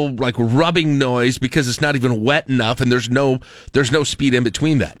terrible rubbing noise because it's not even wet enough, and there's no speed in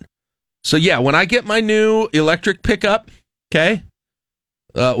between that. So yeah, when I get my new electric pickup, okay,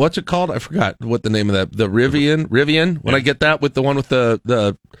 what's it called? I forgot what the name of that. The Rivian. When I get that with the one with the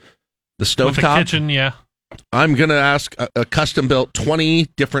stovetop, with the kitchen, yeah. I'm gonna ask a custom built 20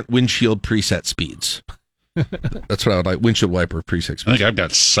 different windshield preset speeds. That's what I would like. Windshield wiper preset speeds. I think I've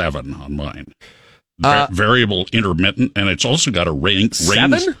got 7 on mine. Variable intermittent, and it's also got a rain.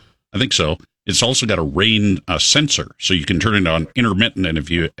 7? I think so. It's also got a rain sensor, so you can turn it on intermittent, and if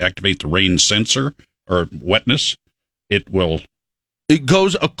you activate the rain sensor or wetness, it will. It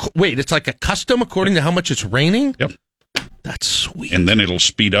goes. Wait, it's like a custom according to how much it's raining. Yep, that's sweet. And then it'll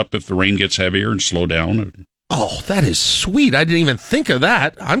speed up if the rain gets heavier and slow down. Oh, that is sweet. I didn't even think of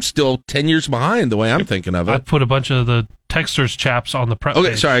that. I'm still 10 years behind the way I'm thinking of it. I put a bunch of the Texters chaps on the prep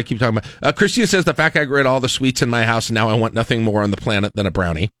Okay, page. sorry, I keep talking about. Christina says the fat guy got all the sweets in my house, and now I want nothing more on the planet than a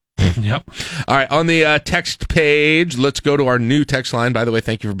brownie. Yep. All right, on the text page, let's go to our new text line. By the way,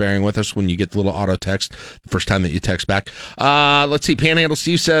 thank you for bearing with us when you get the little auto text the first time that you text back. Let's see. Panhandle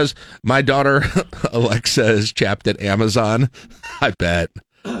Steve says, my daughter Alexa is chapped at Amazon. I bet.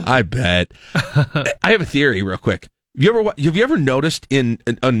 I have a theory real quick. Have you ever noticed on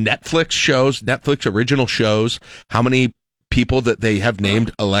Netflix shows, Netflix original shows, how many people that they have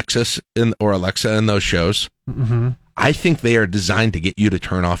named Alexa in those shows? Mm-hmm. I think they are designed to get you to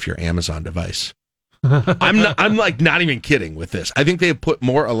turn off your Amazon device. I'm like not even kidding with this. I think they have put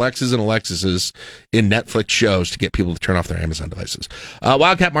more Alexas and Alexises in Netflix shows to get people to turn off their Amazon devices.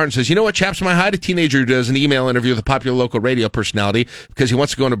 Wildcat Martin says, you know what chaps my hide? A teenager who does an email interview with a popular local radio personality because he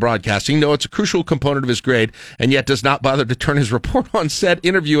wants to go into broadcasting. No, it's a crucial component of his grade, and yet does not bother to turn his report on set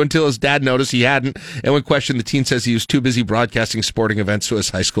interview until his dad noticed he hadn't. And when questioned, the teen says he was too busy broadcasting sporting events to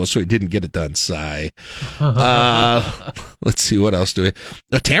his high school, so he didn't get it done. Sigh. Let's see, what else do we...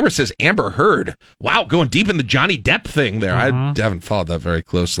 Tamara says, Amber Heard. Wow, going deep in the Johnny Depp thing there. I haven't followed that very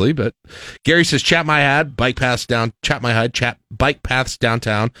closely, but Gary says, chat my hide, bike paths downtown.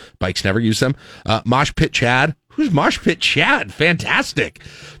 Bikes never use them. Mosh Pit Chad. Who's Mosh Pit Chad? Fantastic.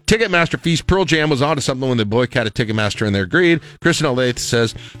 Ticketmaster fees. Pearl Jam was onto something when they boycotted Ticketmaster and they agreed. Kristen Olathe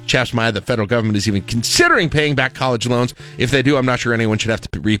says, chaps my hide, the federal government is even considering paying back college loans. If they do, I'm not sure anyone should have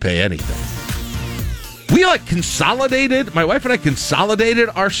to repay anything. We consolidated, my wife and I consolidated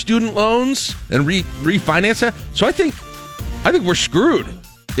our student loans and refinanced that. So I think we're screwed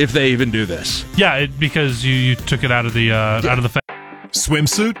if they even do this. Yeah, because you took it out of the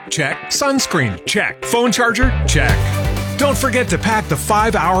Swimsuit? Check. Sunscreen? Check. Phone charger? Check. Don't forget to pack the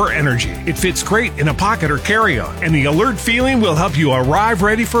 5-Hour Energy. It fits great in a pocket or carry-on, and the alert feeling will help you arrive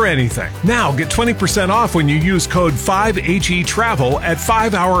ready for anything. Now get 20% off when you use code 5HETRAVEL at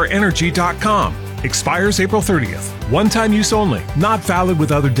 5hourenergy.com. Expires April 30th. One-time use only. Not valid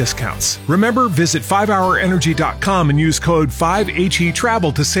with other discounts. Remember, visit 5hourenergy.com and use code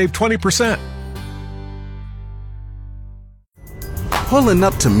 5HETRAVEL to save 20%. Pulling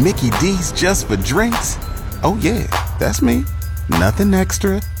up to Mickey D's just for drinks? Oh yeah, that's me. Nothing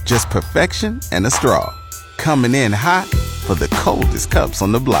extra, just perfection and a straw. Coming in hot for the coldest cups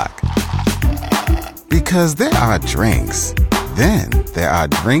on the block. Because there are drinks. Then there are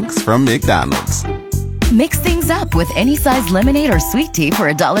drinks from McDonald's. Mix things up with any size lemonade or sweet tea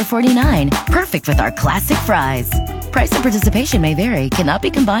for $1.49. Perfect with our classic fries. Price and participation may vary. Cannot be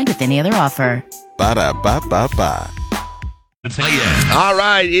combined with any other offer. Ba-da-ba-ba-ba. All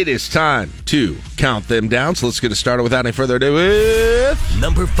right, it is time to count them down. So let's get it started without any further ado with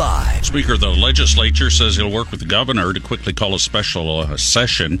number 5. Speaker of the legislature says he'll work with the governor to quickly call a special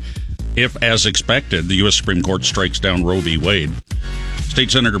session if, as expected, the U.S. Supreme Court strikes down Roe v. Wade. State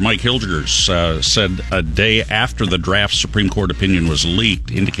Senator Mike Hilgers said a day after the draft Supreme Court opinion was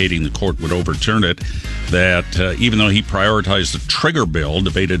leaked, indicating the court would overturn it, that even though he prioritized the trigger bill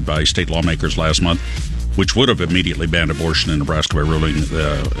debated by state lawmakers last month, which would have immediately banned abortion in Nebraska by ruling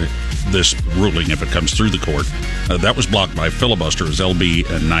this ruling if it comes through the court, that was blocked by filibuster as LB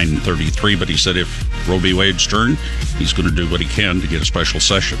 933. But he said if Roe v. Wade's turn, he's going to do what he can to get a special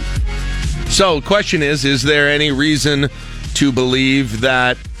session. So the question is there any reason to believe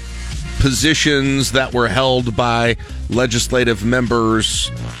that positions that were held by legislative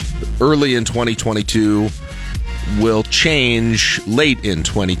members early in 2022 will change late in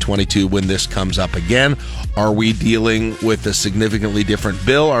 2022 when this comes up again? Are we dealing with a significantly different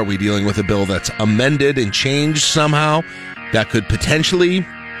bill? Are we dealing with a bill that's amended and changed somehow that could potentially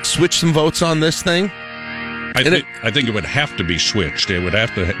switch some votes on this thing? I think it would have to be switched. It would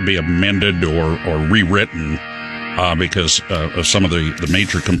have to be amended or rewritten because of some of the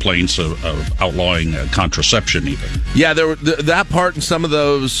major complaints of outlawing contraception even. Yeah, there were that part and some of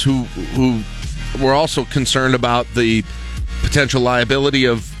those who were also concerned about the potential liability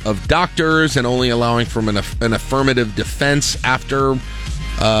of doctors and only allowing from an affirmative defense after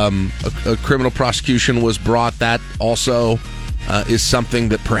a criminal prosecution was brought. That also is something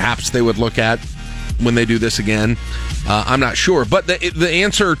that perhaps they would look at when they do this again. I'm not sure. But the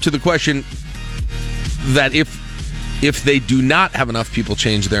answer to the question that if they do not have enough people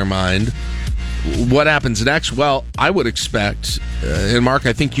change their mind, what happens next? Well, I would expect, and Mark,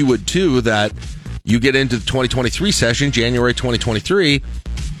 I think you would too, that you get into the 2023 session, January 2023,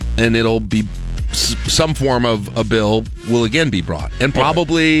 and it'll be some form of a bill will again be brought. And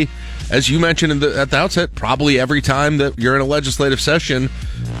probably, as you mentioned at the outset, probably every time that you're in a legislative session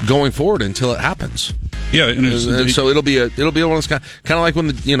going forward until it happens. Yeah, and so it'll be one of those kind of like when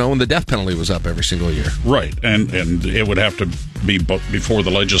the death penalty was up every single year. Right, and it would have to be before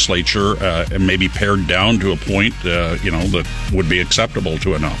the legislature and maybe pared down to a point that would be acceptable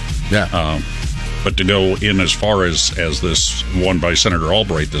to enough. Yeah. But to go in as far as this one by Senator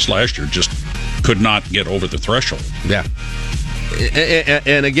Albright this last year just could not get over the threshold. Yeah.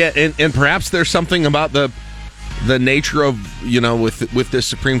 And again, and perhaps there's something about the nature of, with this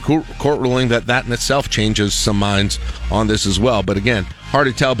Supreme Court ruling that in itself changes some minds on this as well. But again, hard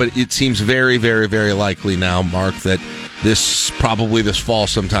to tell, but it seems very, very, very likely now, Mark, that this fall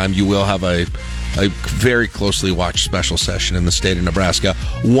sometime you will have a very closely watched special session in the state of Nebraska.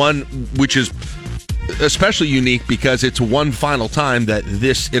 One which is especially unique because it's one final time that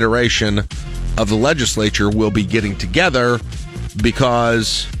this iteration of the legislature will be getting together,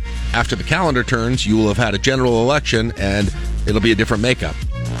 because after the calendar turns, you will have had a general election, and it'll be a different makeup.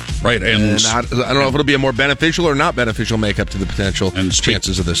 Right, and I don't know if it'll be a more beneficial or not beneficial makeup to the potential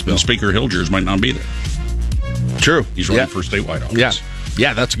chances of this bill. And Speaker Hilgers might not be there. True. He's running for statewide office.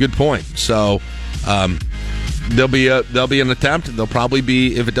 Yeah, that's a good point. So there'll be an attempt. There'll probably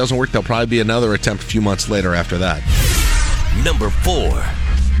be, if it doesn't work, there'll probably be another attempt a few months later after that. Number 4.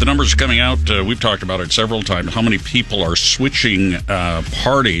 The numbers are coming out. We've talked about it several times. How many people are switching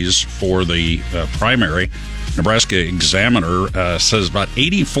parties for the primary? Nebraska Examiner says about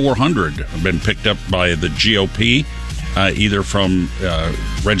 8,400 have been picked up by the GOP, either from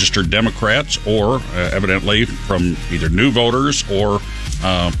registered Democrats or evidently from either new voters or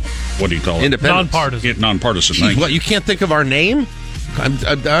what do you call it? Independents. Nonpartisan. Jeez, what, you can't think of our name? I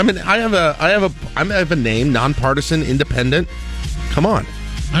have a name, nonpartisan, independent. Come on.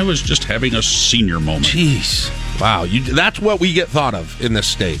 I was just having a senior moment. Jeez. Wow. That's what we get thought of in this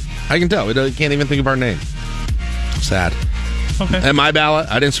state. I can tell. We can't even think of our name. Sad. Okay. And my ballot,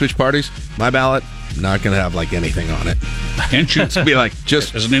 I didn't switch parties. My ballot, not going to have anything on it. Can't you? It's be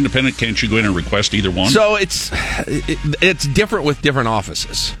just as an independent, can't you go in and request either one? So it's different with different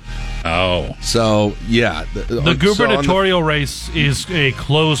offices. Oh. So, yeah. The gubernatorial race is a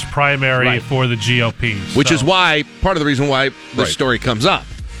closed primary for the GOP. Which is why, part of the reason why this story comes up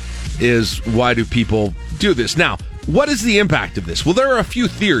is why do people do this? Now, what is the impact of this? Well, there are a few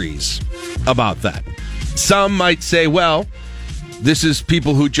theories about that. Some might say, well, this is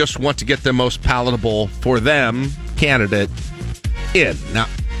people who just want to get the most palatable for them candidate in. Now,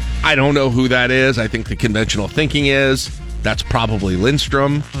 I don't know who that is. I think the conventional thinking is that's probably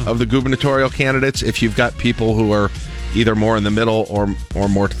Lindstrom of the gubernatorial candidates. If you've got people who are either more in the middle or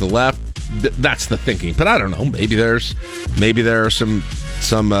more to the left, that's the thinking. But I don't know. Maybe there are some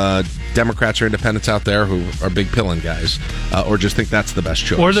Democrats or independents out there who are big Pillen guys, or just think that's the best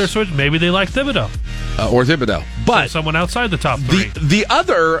choice. Or they're switching. Maybe they like Thibodeau. Or Thibodeau. But so someone outside the top 3. The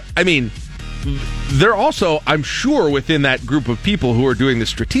other, they're also, I'm sure, within that group of people who are doing this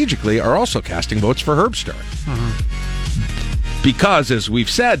strategically are also casting votes for Herbster. Mm-hmm. Because, as we've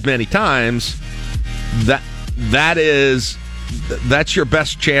said many times, that's your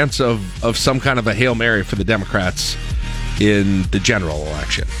best chance of some kind of a Hail Mary for the Democrats in the general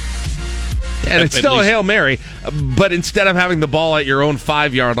election. And it's still a Hail Mary, but instead of having the ball at your own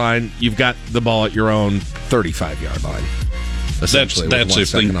 5-yard line, you've got the ball at your own 35-yard line. Essentially, that's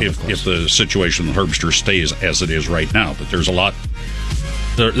if the situation in Herbster stays as it is right now. But there's a lot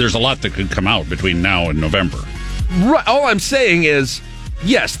that could come out between now and November. Right. All I'm saying is,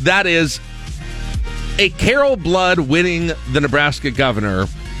 yes, that is a Carol Blood winning the Nebraska governor,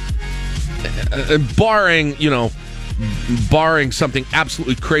 barring something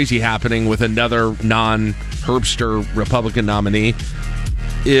absolutely crazy happening with another non-Herbster Republican nominee,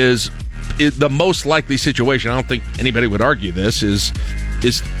 is the most likely situation. I don't think anybody would argue this is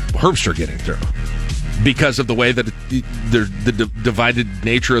Herbster getting through because of the way that the divided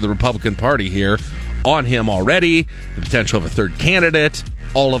nature of the Republican Party here on him already, the potential of a third candidate,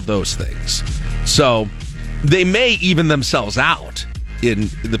 all of those things. So they may even themselves out in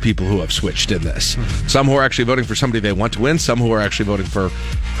the people who have switched in this. Some who are actually voting for somebody they want to win, some who are actually voting for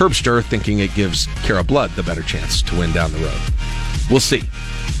Herbster, thinking it gives Carol Blood the better chance to win down the road. We'll see.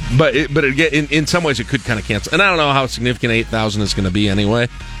 But again, in some ways it could kind of cancel. And I don't know how significant 8,000 is going to be anyway.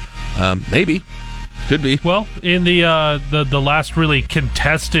 Maybe. Could be. Well, in the last really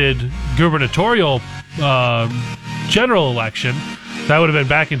contested gubernatorial general election, that would have been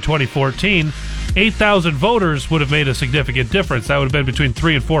back in 2014, 8,000 voters would have made a significant difference. That would have been between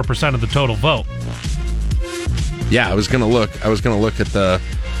 3 and 4% of the total vote. Yeah, I was going to look at the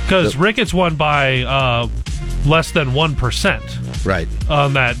Because Ricketts won by less than 1%. Right.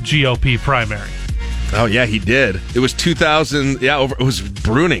 On that GOP primary. Oh, yeah, he did. It was 2,000. Yeah, it was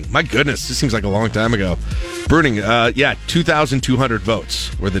Bruning. My goodness, this seems like a long time ago. Bruning, 2,200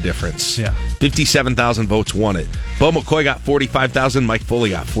 votes were the difference. Yeah. 57,000 votes won it. Bo McCoy got 45,000. Mike Foley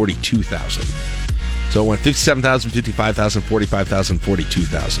got 42,000. So it went 57,000, 55,000, 45,000,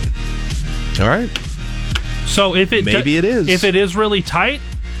 42,000. All right. So if it is. If it is really tight,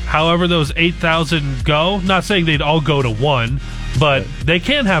 however those 8,000 go, not saying they'd all go to one, but they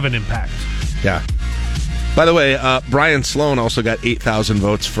can have an impact. Yeah. By the way, Brian Sloan also got 8,000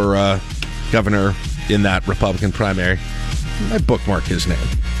 votes for governor in that Republican primary. I bookmark his name.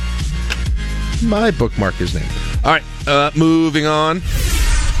 All right, moving on.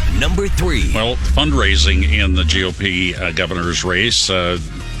 Number 3. Well, fundraising in the GOP governor's race,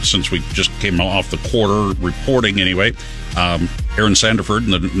 since we just came off the quarter reporting anyway, Aaron Sandiford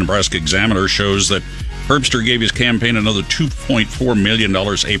in the Nebraska Examiner shows that Herbster gave his campaign another $2.4 million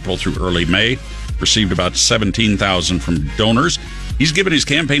April through early May, received about $17,000 from donors. He's given his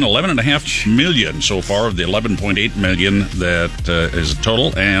campaign $11.5 million so far of the $11.8 million that is a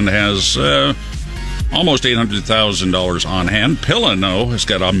total, and has almost $800,000 on hand. Pillen, though, has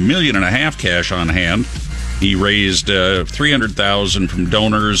got $1.5 million cash on hand. He raised $300,000 from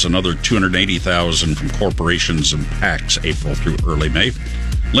donors, another $280,000 from corporations and PACs April through early May.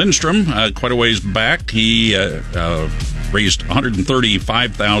 Lindstrom, quite a ways back, he raised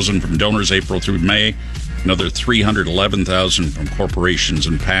 $135,000 from donors April through May, another $311,000 from corporations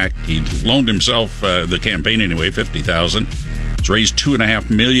and PAC. He loaned himself, the campaign anyway, $50,000. He's raised $2.5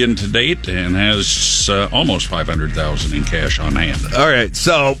 million to date and has almost $500,000 in cash on hand. All right,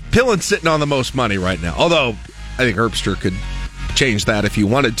 so Pillen's sitting on the most money right now. Although I think Herbster could change that if he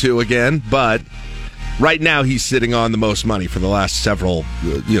wanted to again, but right now he's sitting on the most money for the last several,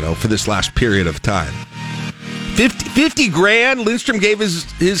 for this last period of time. 50 grand. Lindstrom gave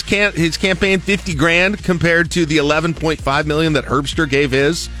his campaign 50 grand compared to the 11.5 million that Herbster gave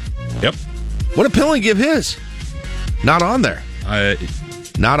his. Yep. What did Pillen give his? Not on there.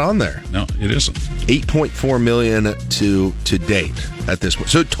 Not on there. No, it isn't. 8.4 million to date at this point.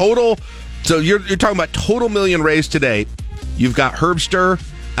 So total. So you're talking about total million raised to date. You've got Herbster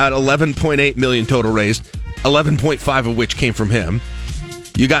at 11.8 million total raised, 11.5 of which came from him.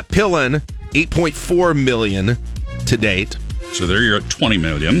 You got Pillen, 8.4 million to date. So there you're at 20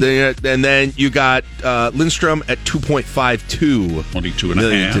 million. And then you got Lindstrom at 2.52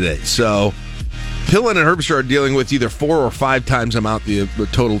 million today. So Pillen and Herbster are dealing with either 4 or 5 times amount the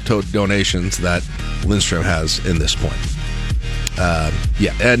total donations that Lindstrom has in this point.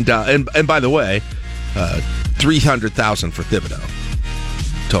 And by the way, $300,000 for Thibodeau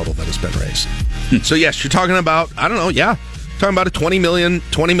total that has been raised. So yes, you're talking about talking about a $20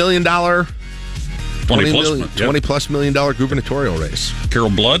 plus million gubernatorial race. Carol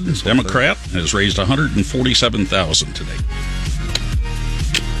Blood, Democrat, has raised $147,000 today.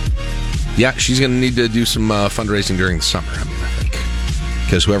 Yeah, she's going to need to do some fundraising during the summer, I think.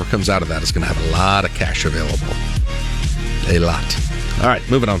 Because whoever comes out of that is going to have a lot of cash available. A lot. All right,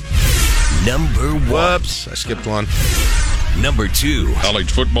 moving on. Number 1. Whoops, I skipped one. Number 2.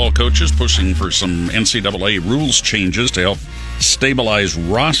 College football coaches pushing for some NCAA rules changes to help stabilize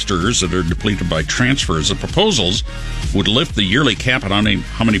rosters that are depleted by transfers. The proposals would lift the yearly cap on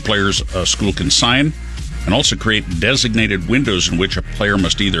how many players a school can sign, and also create designated windows in which a player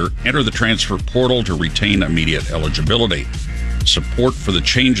must either enter the transfer portal to retain immediate eligibility. Support for the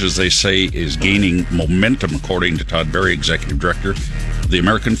changes, they say, is gaining momentum, according to Todd Berry, executive director of the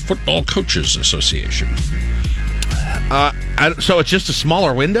American Football Coaches Association. So it's just a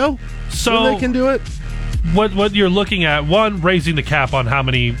smaller window? So they can do it? What you're looking at, one, raising the cap on how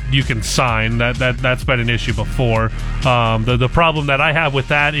many you can sign. That's been an issue before. The problem that I have with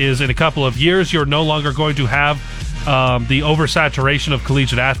that is in a couple of years, you're no longer going to have the oversaturation of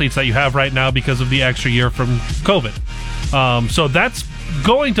collegiate athletes that you have right now because of the extra year from COVID. So that's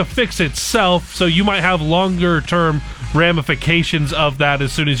going to fix itself. So you might have longer term ramifications of that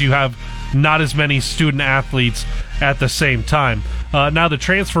as soon as you have not as many student athletes at the same time. Now the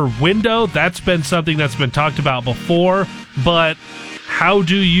transfer window, that's been something that's been talked about before, but how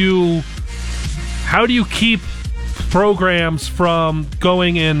do you keep programs from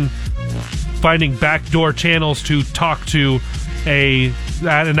going and finding backdoor channels to talk to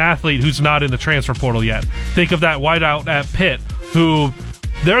an athlete who's not in the transfer portal yet? Think of that wideout at Pitt, who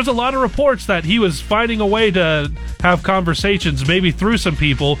there's a lot of reports that he was finding a way to have conversations, maybe through some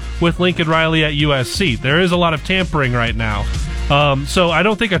people, with Lincoln Riley at USC. There is a lot of tampering right now. So I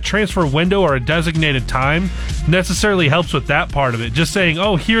don't think a transfer window or a designated time necessarily helps with that part of it. Just saying,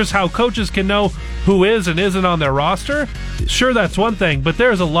 oh, here's how coaches can know who is and isn't on their roster. Sure, that's one thing, but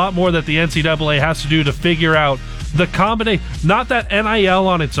there's a lot more that the NCAA has to do to figure out the combination. Not that NIL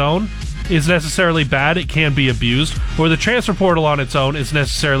on its own is necessarily bad, it can be abused, or the transfer portal on its own is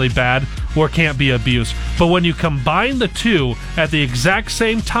necessarily bad or can't be abused. But when you combine the two at the exact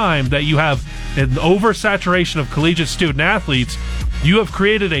same time that you have an oversaturation of collegiate student athletes, you have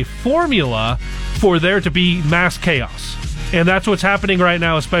created a formula for there to be mass chaos. And that's what's happening right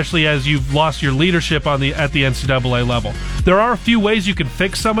now, especially as you've lost your leadership at the NCAA level. There are a few ways you can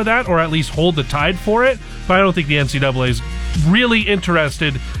fix some of that, or at least hold the tide for it, but I don't think the NCAA is really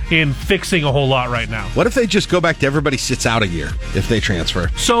interested in fixing a whole lot right now. What if they just go back to everybody sits out a year if they transfer?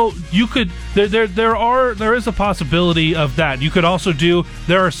 So you could there is a possibility of that. You could also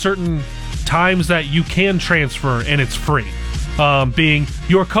there are certain times that you can transfer and it's free. Being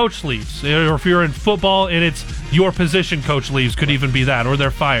your coach leaves, or if you're in football and it's your position coach leaves, could even be that, or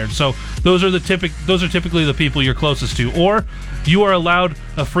they're fired. So those are typically the people you're closest to, or you are allowed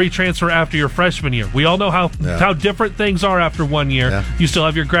a free transfer after your freshman year. We all know how different things are after 1 year. Yeah. You still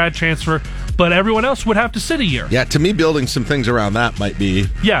have your grad transfer, but everyone else would have to sit a year. Yeah, to me, building some things around that might be a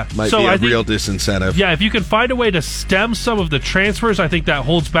real disincentive. Yeah, if you can find a way to stem some of the transfers, I think that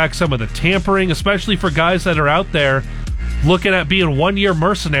holds back some of the tampering, especially for guys that are out there looking at being 1 year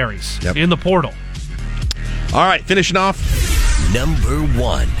mercenaries in the portal. All right, finishing off. Number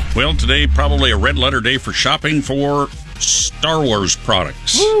 1. Well, today probably a red letter day for shopping for Star Wars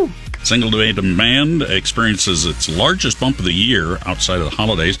products. Woo! Single-day demand experiences its largest bump of the year outside of the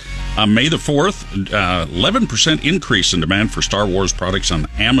holidays. May the 4th, 11% increase in demand for Star Wars products on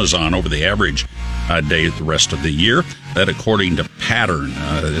Amazon over the average day the rest of the year. That according to Pattern.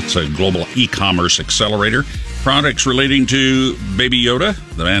 It's a global e-commerce accelerator. Products relating to Baby Yoda,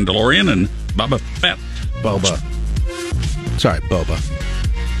 The Mandalorian, and Boba Fett. Boba.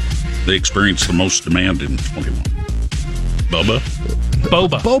 They experienced the most demand in 21.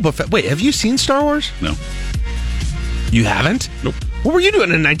 Boba Fett. Wait, have you seen Star Wars? No. You haven't? Nope. What were you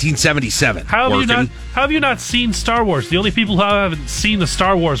doing in 1977? How have you not seen Star Wars? The only people who haven't seen the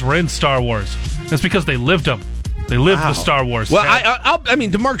Star Wars were in Star Wars. That's because they lived them. They lived the Star Wars. Well, I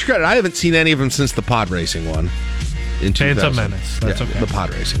mean, to Mark's credit, I haven't seen any of them since the pod racing one. In Phantom Menace. That's okay. The pod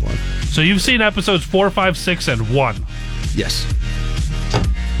racing one. So you've seen episodes 4, 5, 6, and 1. Yes.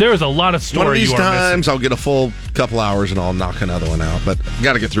 There is a lot of story. One of these you are times, missing. All get a full couple hours and I'll knock another one out. But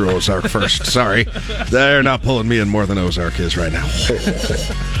got to get through Ozark first. Sorry. They're not pulling me in more than Ozark is right now. All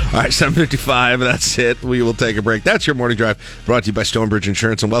right, 7:55. That's it. We will take a break. That's your morning drive, brought to you by Stonebridge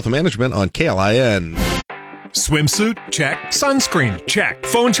Insurance and Wealth Management on KLIN. Swimsuit? Check. Sunscreen? Check.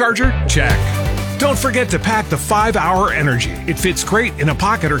 Phone charger? Check. Don't forget to pack the 5-Hour Energy. It fits great in a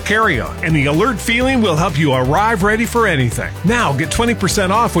pocket or carry-on, and the alert feeling will help you arrive ready for anything. Now get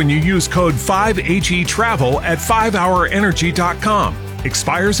 20% off when you use code 5HETRAVEL at 5hourenergy.com.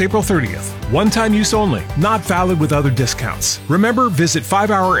 Expires April 30th. One-time use only. Not valid with other discounts. Remember, visit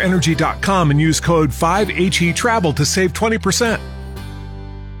 5hourenergy.com and use code 5HETRAVEL to save 20%.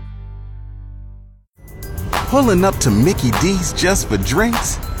 Pulling up to Mickey D's just for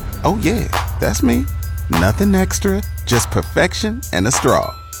drinks? Oh yeah, that's me. Nothing extra, just perfection and a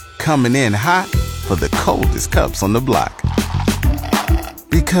straw. Coming in hot for the coldest cups on the block.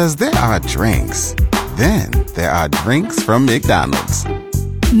 Because there are drinks. Then there are drinks from McDonald's.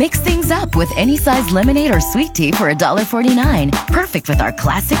 Mix things up with any size lemonade or sweet tea for $1.49. Perfect with our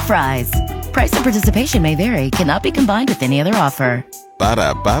classic fries. Price and participation may vary. Cannot be combined with any other offer.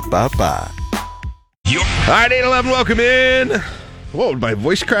 Ba-da-ba-ba-ba. All right, 811, welcome in. Whoa, my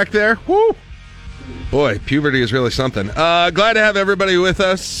voice cracked there. Woo. Boy, puberty is really something. Glad to have everybody with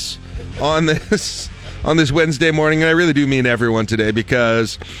us on this Wednesday morning, and I really do mean everyone today,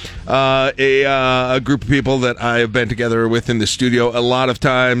 because a group of people that I have been together with in the studio a lot of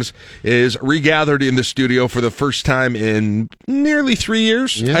times is regathered in the studio for the first time in nearly 3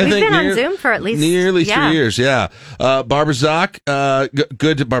 years. Yeah. We've been on Zoom for at least nearly 3 years. Yeah, Barbara Zock,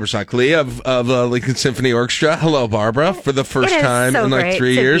 good Barbara Zock Lee of Lincoln Symphony Orchestra. Hello, Barbara, for the first time in like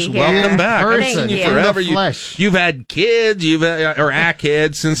 3 years. Welcome back. I've seen you forever. You've had kids. You've had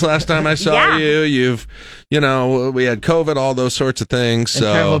kids since last time I saw you. we had COVID, all those sorts of things. And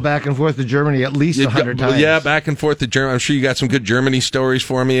So travel back and forth to Germany at least 100 times. Yeah, back and forth to Germany. I'm sure you got some good Germany stories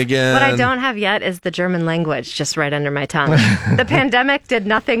for me again. What I don't have yet is the German language, just right under my tongue. The pandemic did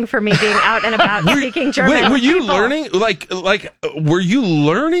nothing for me being out and about speaking German. Wait, were with you people. learning? Were you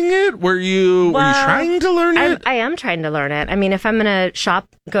learning it? Were you trying to learn it? I am trying to learn it. I mean, if I'm going to shop,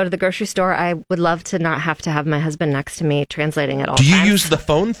 go to the grocery store, I would love to not have to have my husband next to me translating at all Do you times. use the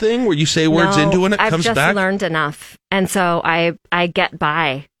phone thing where you say words into it and it comes I've back? just learned enough, and so I get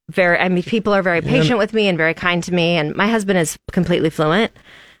by. People are very patient with me and very kind to me, and my husband is completely fluent.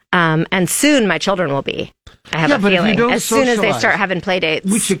 And soon my children will be. I have a but if you feeling. don't As soon as they socialize, start having play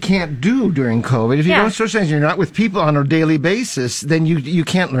dates. which you can't do during COVID. If you don't socialize, you're not with people on a daily basis, then you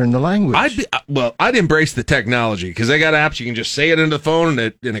can't learn the language. I'd embrace the technology because they got apps you can just say it into the phone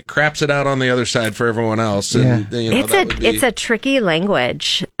and it craps it out on the other side for everyone else. And, It's a tricky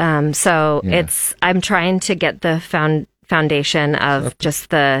language. I'm trying to get the foundation of just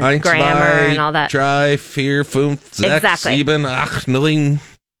the Eins, grammar zwei, and all that. Drei, vier, fünf, sechs, Exactly. sieben, acht, neun,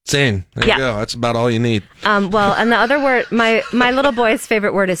 zehn. There you go. That's about all you need. And the other word, my little boy's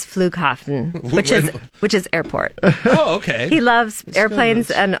favorite word is Flughafen, which is airport. Oh, okay. He loves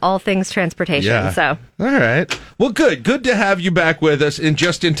airplanes and all things transportation. Yeah. So All right. Well, good. Good to have you back with us and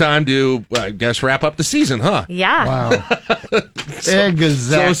just in time to, I guess, wrap up the season, huh? yeah. Wow. So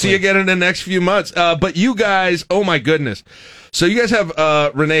we'll see you again in the next few months. But you guys, oh my goodness. So you guys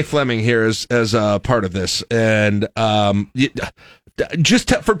have Renee Fleming here as part of this. And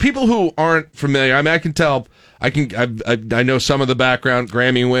for people who aren't familiar, I mean, I can tell, I know some of the background,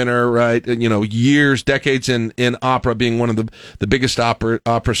 Grammy winner, right? Years, decades in opera, being one of the biggest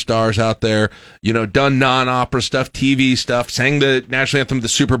opera stars out there, done non-opera stuff, TV stuff, sang the national anthem of the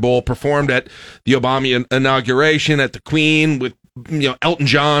Super Bowl, performed at the Obama inauguration, at the Queen with, Elton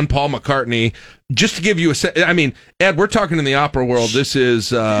John, Paul McCartney. Just to give you I mean, Ed, we're talking in the opera world. This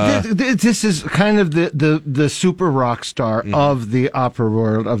is this is kind of the super rock star of the opera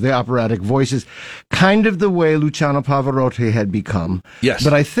world, of the operatic voices, kind of the way Luciano Pavarotti had become. Yes.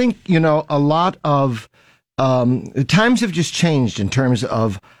 But I think, a lot of times have just changed in terms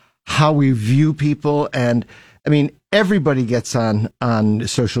of how we view people. And I mean, everybody gets on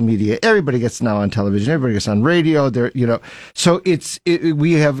social media. Everybody gets now on television. Everybody gets on radio. So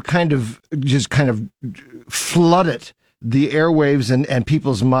we have kind of flooded the airwaves and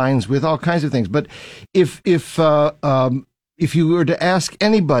people's minds with all kinds of things. But if you were to ask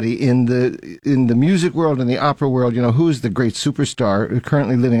anybody in the music world and the opera world, who's the great superstar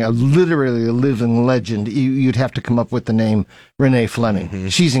currently literally a living legend, you'd have to come up with the name Renee Fleming. Mm-hmm.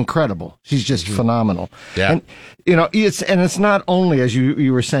 She's incredible. She's just phenomenal. Yeah. And it's not only, as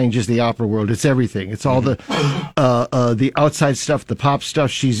you were saying, just the opera world. It's everything. It's all the outside stuff, the pop stuff.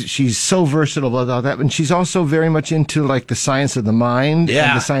 She's so versatile about that, and she's also very much into like the science of the mind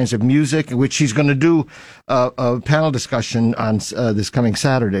and the science of music, which she's going to do a panel discussion on this coming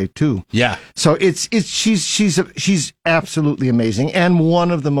Saturday too. Yeah. So she's absolutely amazing and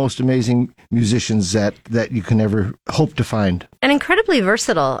one of the most amazing musicians that you can ever hope to find. And incredibly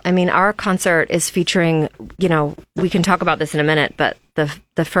versatile. I mean, our concert is featuring, we can talk about this in a minute, but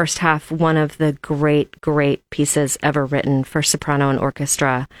the first half, one of the great, great pieces ever written for soprano and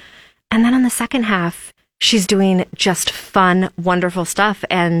orchestra. And then on the second half, she's doing just fun, wonderful stuff.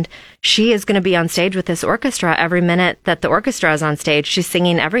 And she is going to be on stage with this orchestra every minute that the orchestra is on stage. She's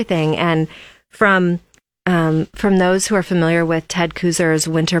singing everything. And from those who are familiar with Ted Kuzer's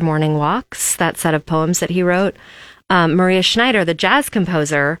Winter Morning Walks, that set of poems that he wrote, Maria Schneider, the jazz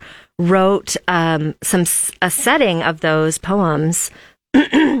composer, wrote a setting of those poems.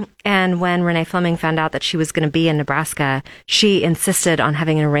 And when Renee Fleming found out that she was going to be in Nebraska, she insisted on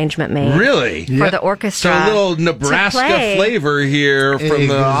having an arrangement made. Really? For the orchestra. So a little Nebraska flavor here from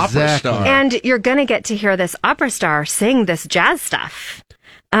the opera star. And you're going to get to hear this opera star sing this jazz stuff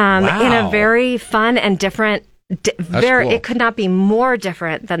in a very fun and different, cool. It could not be more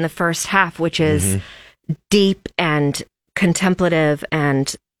different than the first half, which is deep and contemplative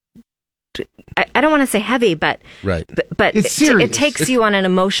and I don't want to say heavy, but right. But it's serious. It takes you on an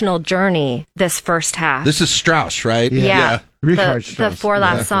emotional journey. This first half. This is Strauss, right? Yeah. Richard the Strauss. four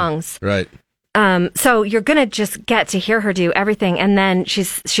last songs. Right. So you're gonna just get to hear her do everything, and then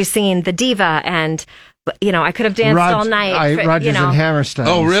she's singing the diva, and I could have danced all night. Rodgers and Hammerstein.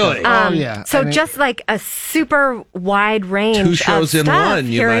 Oh, really? Yeah. So just like a super wide range. 2 shows of in stuff, one,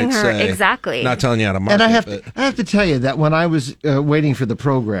 you hearing might her, say. Exactly. Not telling you how to market. And I have to tell you that when I was waiting for the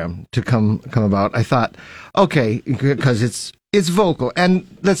program to come about, I thought, okay, because it's vocal, and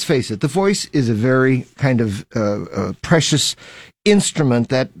let's face it, the voice is a very kind of precious instrument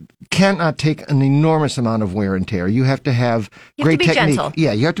that cannot take an enormous amount of wear and tear. You have to have great to be technique. gentle.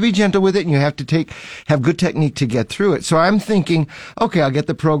 Yeah, you have to be gentle with it, and you have to have good technique to get through it. So I'm thinking, okay, I'll get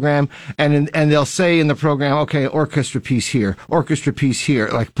the program, and they'll say in the program, okay, orchestra piece here,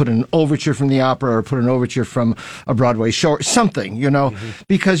 like put an overture from the opera or put an overture from a Broadway show, or something,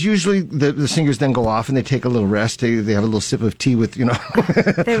 because usually the singers then go off and they take a little rest. They have a little sip of tea with,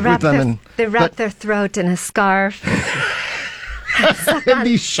 They wrap their throat in a scarf.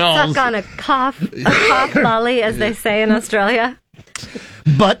 Suck on a cough lolly, as they say in Australia.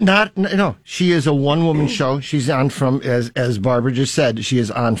 But she is a one-woman show. She's on from, as Barbara just said, she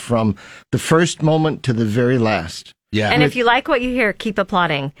is on from the first moment to the very last. Yeah. And if you like what you hear, keep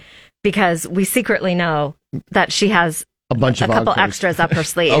applauding, because we secretly know that she has a couple encores. Extras up her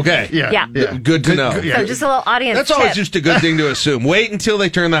sleeve. Okay. Yeah. Good to know. So just a little audience That's tip. always just a good thing to assume. Wait until they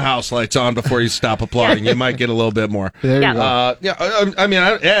turn the house lights on before you stop applauding. You might get a little bit more. There you go. I mean,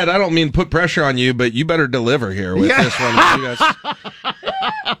 Ed, I don't mean to put pressure on you, but you better deliver here with this one. You guys.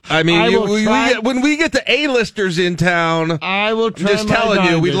 I mean, when we get the A-listers in town, I will try. Just telling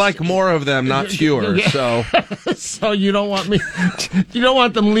you, we'd like more of them, not fewer. So, so you don't want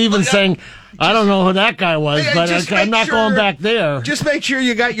them leaving saying, I don't know who that guy was, but I'm not going back there. Just make sure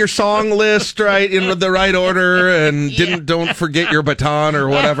you got your song list right in the right order, and don't forget your baton or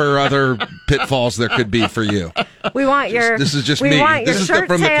whatever other pitfalls there could be for you. We want your. This is just we me. Want This your is shirt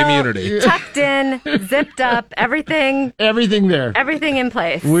from the tail community. Tucked in, zipped up, everything there, everything in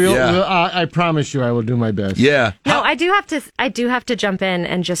place. I promise you, I will do my best. Yeah. No, I do have to jump in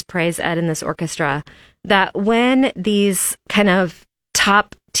and just praise Ed and this orchestra, that when these kind of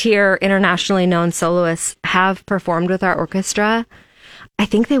top tier internationally known soloists have performed with our orchestra, I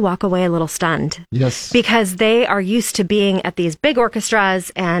think they walk away a little stunned. Yes. Because they are used to being at these big orchestras,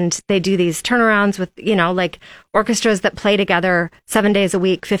 and they do these turnarounds with, like orchestras that play together 7 days a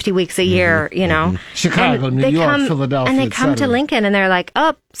week, 50 weeks a year, Chicago, New York, Philadelphia. And they come to Lincoln and they're like,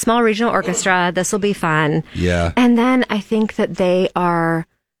 oh, small regional orchestra, this will be fun. Yeah. And then I think that they are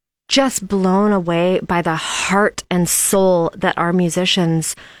just blown away by the heart and soul that our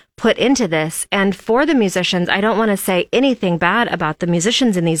musicians put into this. And for the musicians, I don't want to say anything bad about the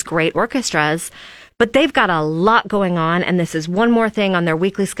musicians in these great orchestras, but they've got a lot going on, and this is one more thing on their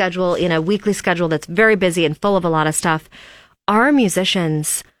weekly schedule, in a weekly schedule that's very busy and full of a lot of stuff. Our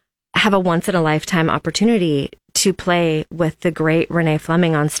musicians have a once-in-a-lifetime opportunity to play with the great Renee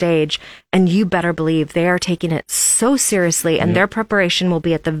Fleming on stage, and you better believe they are taking it so seriously, and their preparation will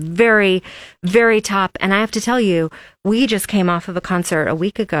be at the very, very top. And I have to tell you, we just came off of a concert a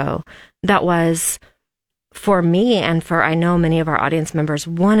week ago that was, for me and for, I know, many of our audience members,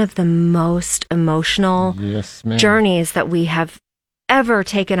 one of the most emotional journeys that we have ever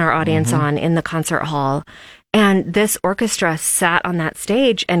taken our audience on in the concert hall. And this orchestra sat on that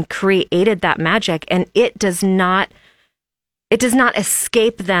stage and created that magic, and it does not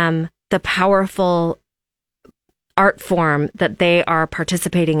escape them the powerful art form that they are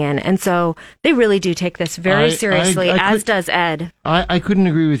participating in. And so they really do take this very seriously, as does Ed. I couldn't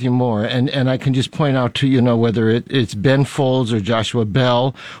agree with you more. And I can just point out to, whether it's Ben Folds or Joshua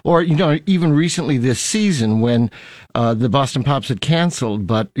Bell, or, even recently this season when the Boston Pops had canceled,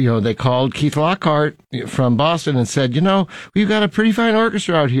 but, they called Keith Lockhart from Boston and said, we've got a pretty fine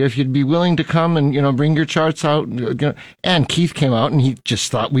orchestra out here if you'd be willing to come and, bring your charts out. And Keith came out and he just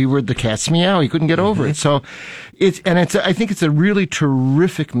thought we were the cat's meow. He couldn't get over it. So I think it's a really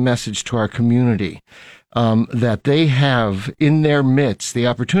terrific message to our community, that they have in their midst the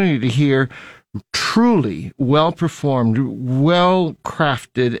opportunity to hear truly well-performed,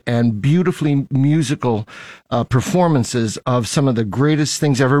 well-crafted, and beautifully musical performances of some of the greatest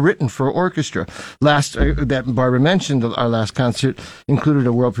things ever written for orchestra. That Barbara mentioned, our last concert included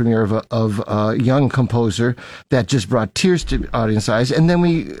a world premiere of a young composer that just brought tears to audience eyes, and then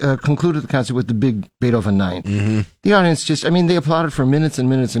we concluded the concert with the big Beethoven Ninth. The audience they applauded for minutes and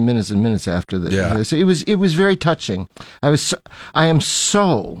minutes and minutes and minutes after this. Yeah. So it was very touching. I am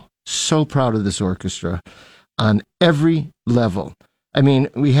so proud of this orchestra on every level. I mean,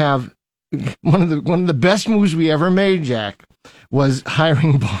 we have one of the best moves we ever made, Jack, was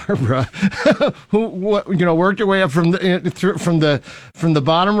hiring Barbara, who worked her way up from the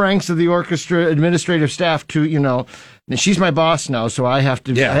bottom ranks of the orchestra administrative staff to she's my boss now, so I have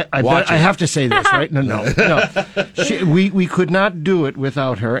to. Yeah, I have to say this, right? No. We could not do it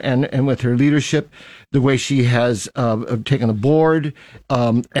without her, and with her leadership, the way she has taken a board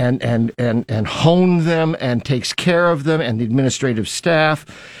and honed them and takes care of them, and the administrative staff,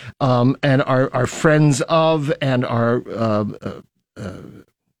 and our friends of and our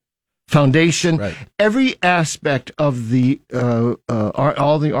foundation. Every aspect of the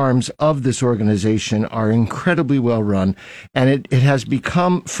all the arms of this organization are incredibly well run, and it has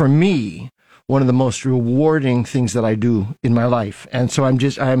become, for me, one of the most rewarding things that I do in my life. And so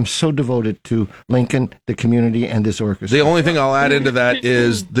I'm so devoted to Lincoln, the community, and this orchestra. The only thing I'll add into that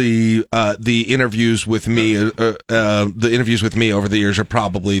is the interviews with me. The interviews with me over the years are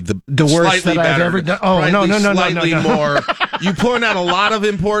probably the worst that I've ever done. Oh, no. Slightly more. You point out a lot of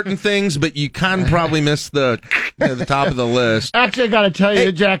important things, but you can probably miss the top of the list. Actually, I got to tell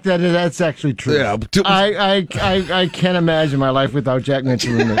you, Jack, that's actually true. Yeah. I can't imagine my life without Jack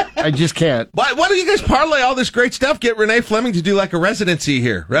Mitchell. I just can't. Why don't you guys parlay all this great stuff? Get Renee Fleming to do like a residency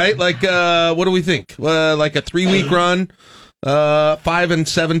here, right? Like, what do we think? Like a 3-week run, 5 and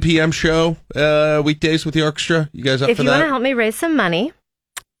 7 p.m. show, weekdays with the orchestra. You guys up for that? If you want to help me raise some money.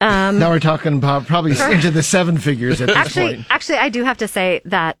 Now we're talking about probably into the 7 figures at this point. Actually, I do have to say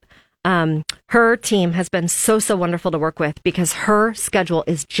that her team has been so wonderful to work with because her schedule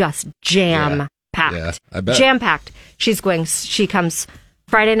is just jam-packed. Yeah, I bet. Jam-packed. She comes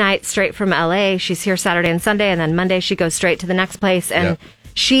Friday night straight from LA. She's here Saturday and Sunday, and then Monday she goes straight to the next place. And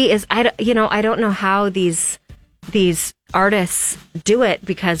she is, I don't know how these artists do it,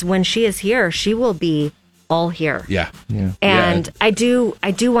 because when she is here, she will be all here. Yeah. And I do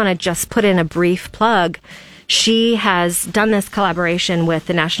want to just put in a brief plug. She has done this collaboration with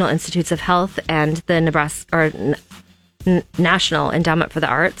the National Institutes of Health and the National Endowment for the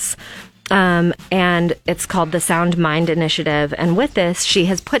Arts. And it's called the Sound Mind Initiative. And with this, she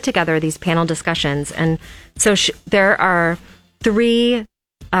has put together these panel discussions. And so there are 3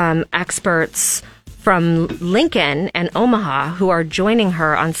 experts from Lincoln and Omaha who are joining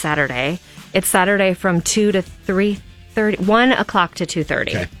her on Saturday. It's Saturday from 2 to 3:30, 1 o'clock to 2:30.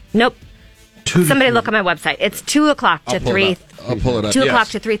 Okay. Nope. Somebody look on my website. It's 2 o'clock to 3. I'll pull it up. 2 o'clock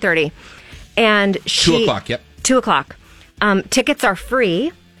to 3:30. And 2 o'clock, yep. 2 o'clock. Tickets are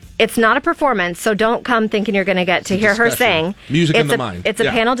free. It's not a performance, so don't come thinking you're going to get to hear her sing. Music in the Mind. It's a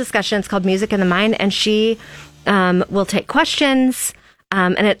panel discussion. It's called Music in the Mind, and she will take questions.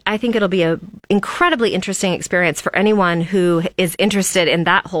 And I think it'll be an incredibly interesting experience for anyone who is interested in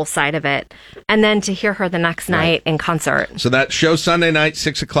that whole side of it. And then to hear her the next night in concert. So that show Sunday night,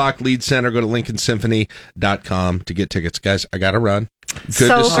 6 o'clock, Lead Center. Go to LincolnSymphony.com to get tickets. Guys, I got to run. Good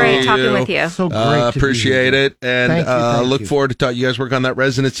so to see great you. talking with you. So great. Appreciate it. And Thank look you. forward to talking. You guys work on that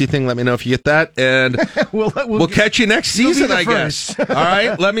residency thing. Let me know if you get that. And we'll catch you next You'll be season, the I first. guess. All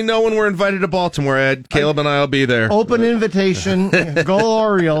right. Let me know when we're invited to Baltimore, Ed. Caleb and I will be there. Open invitation. Go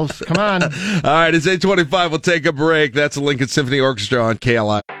Orioles. Come on. All right. It's 8:25. We'll take a break. That's the Lincoln Symphony Orchestra on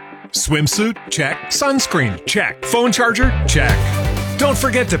KLI. Swimsuit? Check. Sunscreen? Check. Phone charger? Check. Don't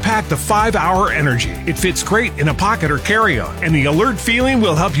forget to pack the 5-Hour Energy. It fits great in a pocket or carry-on, and the alert feeling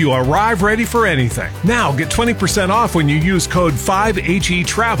will help you arrive ready for anything. Now get 20% off when you use code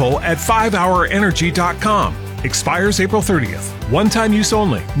 5HETRAVEL at 5hourenergy.com. Expires April 30th. One-time use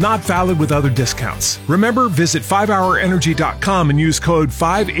only. Not valid with other discounts. Remember, visit 5hourenergy.com and use code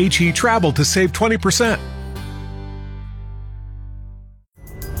 5HETRAVEL to save 20%.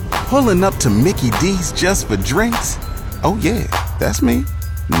 Pulling up to Mickey D's just for drinks? Oh yeah, that's me.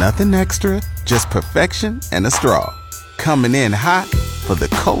 Nothing extra, just perfection and a straw. Coming in hot for the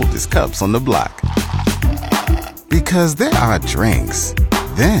coldest cups on the block. Because there are drinks.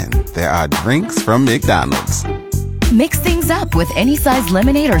 Then there are drinks from McDonald's. Mix things up with any size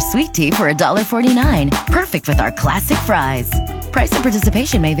lemonade or sweet tea for $1.49. Perfect with our classic fries. Price and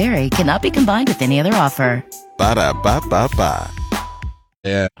participation may vary. Cannot be combined with any other offer. Ba-da-ba-ba-ba.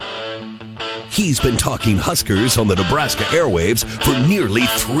 Yeah. He's been talking Huskers on the Nebraska airwaves for nearly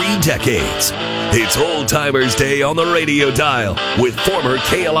 3 decades. It's Old Timers Day on the radio dial with former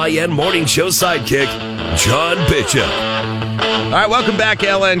KLIN morning show sidekick, John Bishop. All right, welcome back,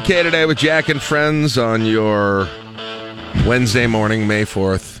 LNK Today with Jack and Friends on your Wednesday morning, May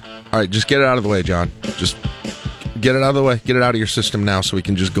 4th. All right, just get it out of the way, John. Just get it out of the way. Get it out of your system now so we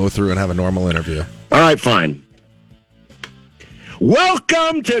can just go through and have a normal interview. All right, fine.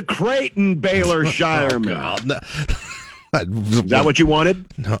 Welcome to Creighton Baylor Shireman. Is that what you wanted?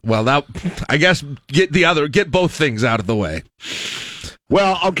 No, well, I guess get both things out of the way.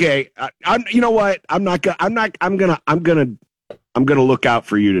 Well, okay. You know what? I'm gonna look out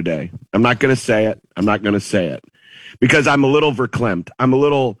for you today. I'm not gonna say it because I'm a little verklempt.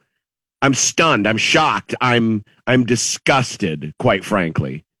 I'm stunned. I'm shocked. I'm disgusted, quite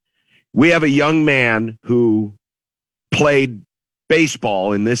frankly. We have a young man who played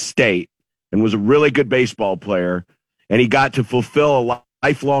baseball in this state and was a really good baseball player, and he got to fulfill a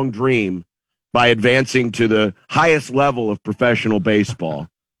lifelong dream by advancing to the highest level of professional baseball.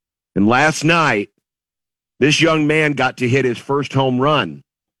 And last night, this young man got to hit his first home run.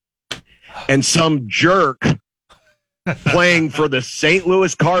 And some jerk playing for the St.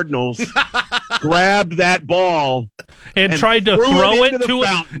 Louis Cardinals grabbed that ball and tried to throw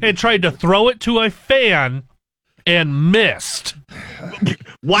it to a fan and missed.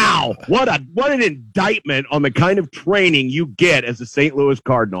 Wow, what an indictment on the kind of training you get as a St. Louis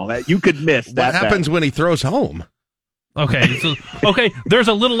Cardinal. That you could miss that. What happens when he throws home? Okay, there's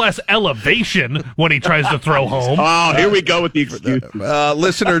a little less elevation when he tries to throw home. Oh, here we go with the excuse.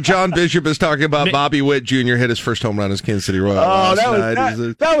 Listener John Bishop is talking about Bobby Witt Jr. hit his first home run as Kansas City Royal. Oh,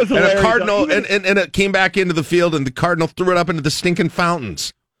 that was hilarious. And a Cardinal, and it came back into the field, and the Cardinal threw it up into the stinking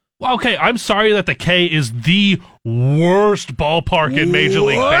fountains. Well, okay, I'm sorry that the K is the worst ballpark in Major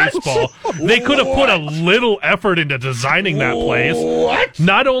League Baseball. They could have put a little effort into designing that place. What?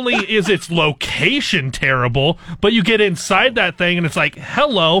 Not only is its location terrible, but you get inside that thing and it's like,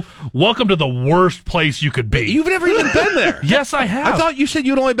 hello, welcome to the worst place you could be. You've never even been there. Yes, I have. I thought you said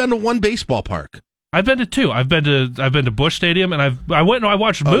you'd only been to one baseball park. I've been to two. I've been to Busch Stadium, and I went and I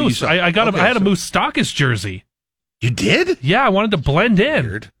watched Moose. I had a Moose Stockus jersey. You did? Yeah, I wanted to blend in.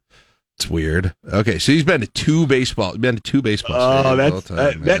 Weird. It's weird. Okay, so he's been to two baseball. Oh,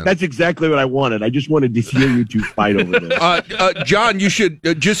 that's exactly what I wanted. I just wanted to hear you two fight over this. John, you should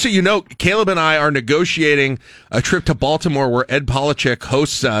just so you know, Caleb and I are negotiating a trip to Baltimore where Ed Polachek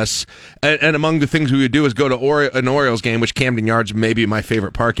hosts us, and among the things we would do is go to an Orioles game, which Camden Yards may be my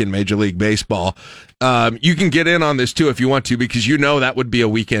favorite park in Major League Baseball. You can get in on this too if you want to, because you know that would be a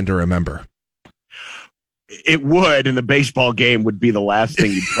weekend to remember. It would, and the baseball game would be the last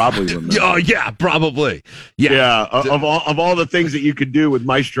thing you'd probably remember. Oh yeah, probably. Yeah. Of all the things that you could do with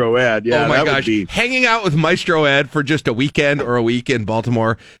Maestro Ed. Yeah. Oh my gosh, hanging out with Maestro Ed for just a weekend or a week in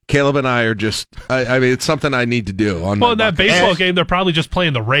Baltimore. Caleb and I are just. I mean, it's something I need to do. Well, in that baseball game, they're probably just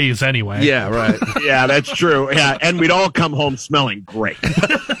playing the Rays anyway. Yeah, right. Yeah, that's true. Yeah, and we'd all come home smelling great.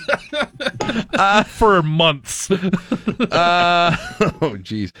 For months. Oh,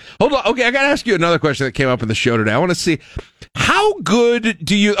 geez. Hold on. Okay, I got to ask you another question that came up in the show today. I want to see how good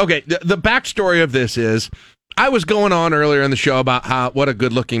do you. Okay, the backstory of this is I was going on earlier in the show about what a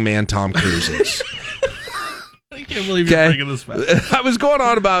good looking man Tom Cruise is. I can't believe you're bringing this back. I was going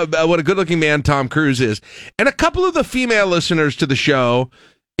on about what a good looking man Tom Cruise is. And a couple of the female listeners to the show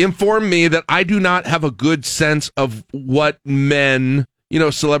informed me that I do not have a good sense of what men,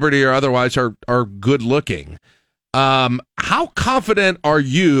 celebrity or otherwise, are good looking. How confident are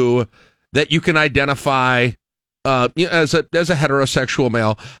you that you can identify, as a heterosexual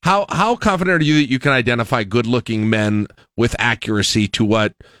male, how confident are you that you can identify good looking men with accuracy to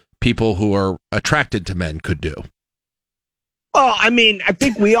what people who are attracted to men could do? Oh, I mean, I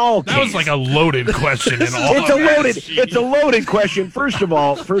think we all can. That was like a loaded question. It's a loaded question. First of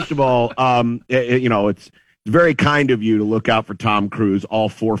all, it's very kind of you to look out for Tom Cruise, all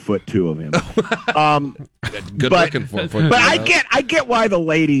 4'2" of him. Good looking 4'2". But I get why the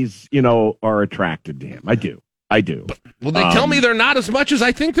ladies, are attracted to him. I do. Well, they tell me they're not as much as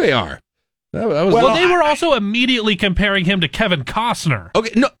I think they are. They were also immediately comparing him to Kevin Costner.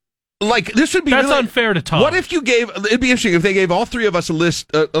 Okay, no. Like, this would be That's really unfair to Tom. What if it'd be interesting if they gave all three of us a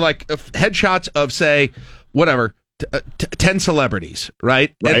list, headshots of, say, 10 celebrities,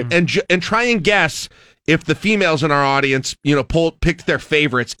 right? And try and guess if the females in our audience, picked their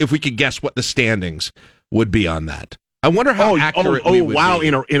favorites, if we could guess what the standings would be on that. I wonder how accurate we would be.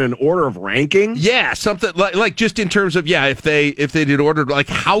 In an order of ranking? Yeah, something like just in terms of, if they did order, like,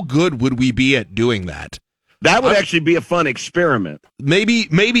 how good would we be at doing that? That would actually be a fun experiment.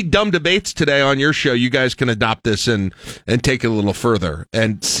 Maybe Dumb Debates today on your show, you guys can adopt this and take it a little further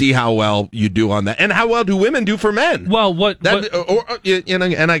and see how well you do on that. And how well do women do for men? Well, or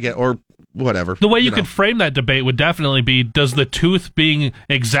whatever. The way you could frame that debate would definitely be, does the tooth being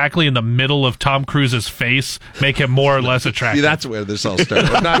exactly in the middle of Tom Cruise's face make him more or less attractive? See, that's where this all started.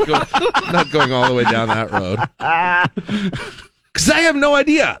 I'm not going all the way down that road. Because I have no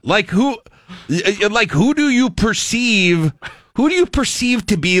idea. Who do you perceive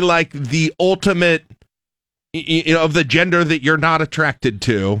to be like the ultimate, of the gender that you're not attracted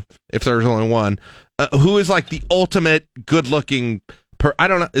to, if there's only one, who is like the ultimate good looking I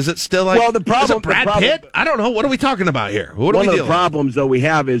don't know. Is it still like? Well, is it Brad Pitt? I don't know. What are we talking about here? One of the problems though we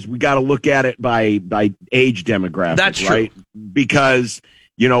have is we got to look at it by age demographic. That's true. Right? Because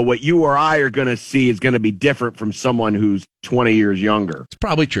what you or I are going to see is going to be different from someone who's 20 years younger. It's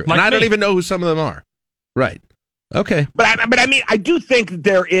probably true. Like and I don't even know who some of them are. Right. Okay. But I mean, I do think that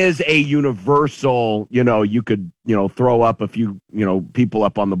there is a universal, you could, throw up a few, people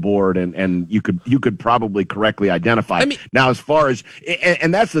up on the board and you could probably correctly identify. Now, as far as,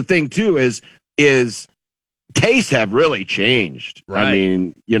 and that's the thing too, is tastes have really changed. Right. I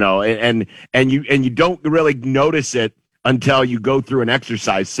mean, and you don't really notice it until you go through an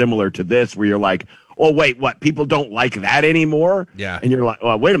exercise similar to this, where you're like, oh, wait, what? People don't like that anymore? Yeah. And you're like,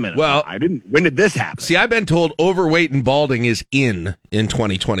 oh, wait a minute. Well, when did this happen? See, I've been told overweight and balding is in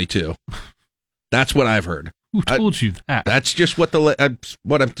 2022. That's what I've heard. Who told you that? That's just what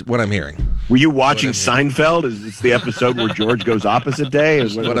what I'm hearing. Were you watching Seinfeld? Is this the episode where George goes opposite day?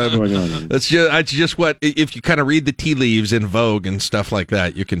 What's going on? That's just what, if you kind of read the tea leaves in Vogue and stuff like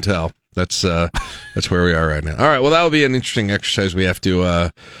that, you can tell. That's where we are right now. All right. Well, that will be an interesting exercise we have to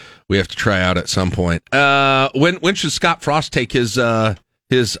try out at some point. When should Scott Frost take his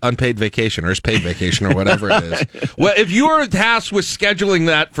unpaid vacation or his paid vacation or whatever it is? Well, if you were tasked with scheduling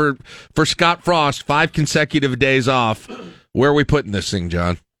that for Scott Frost, 5 consecutive days off, where are we putting this thing,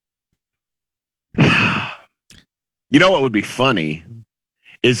 John? You know what would be funny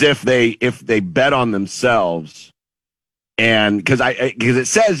is if they bet on themselves, and because it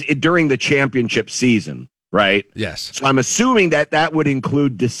says during the championship season. Right? Yes. So I'm assuming that would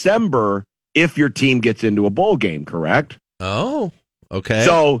include December if your team gets into a bowl game, correct? Oh, okay.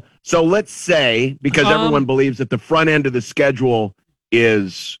 So let's say, because everyone believes that the front end of the schedule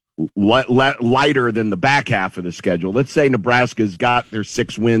is lighter than the back half of the schedule. Let's say Nebraska's got their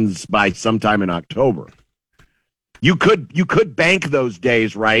 6 wins by sometime in October. You could bank those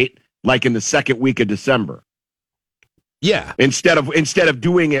days, right? Like in the second week of December. Yeah. Instead of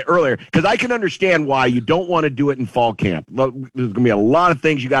doing it earlier, because I can understand why you don't want to do it in fall camp. There's going to be a lot of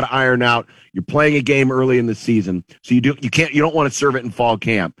things you got to iron out. You're playing a game early in the season, so you don't want to serve it in fall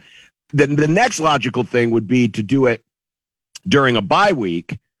camp. Then the next logical thing would be to do it during a bye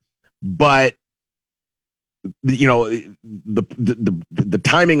week, but the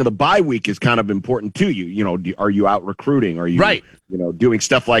timing of the bye week is kind of important to you. Are you out recruiting? Are you right? Doing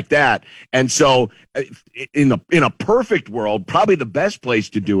stuff like that. And so in a perfect world, probably the best place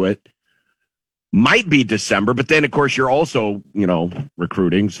to do it might be December, but then of course you're also,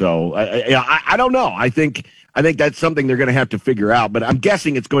 recruiting. So I don't know. I think that's something they're going to have to figure out, but I'm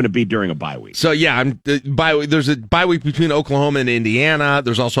guessing it's going to be during a bye week. So yeah, there's a bye week between Oklahoma and Indiana.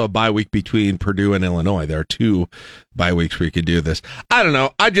 There's also a bye week between Purdue and Illinois. There are 2 bye weeks where you could do this. I don't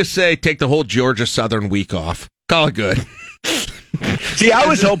know. I just say take the whole Georgia Southern week off. Call it good. See, I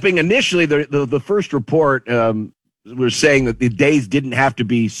was hoping initially the first report was saying that the days didn't have to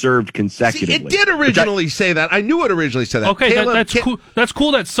be served consecutively. See, it did originally say that. I knew it originally said that. Okay, that's cool. That's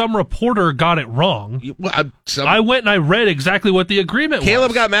cool that some reporter got it wrong. I went and I read exactly what the agreement was.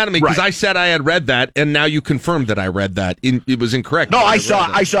 Caleb got mad at me because I said I had read that, and now you confirmed that I read that. It was incorrect. No, I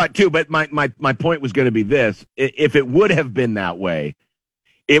saw it too, but my point was going to be this. If it would have been that way,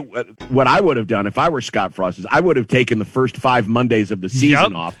 what I would have done if I were Scott Frost is I would have taken the first 5 Mondays of the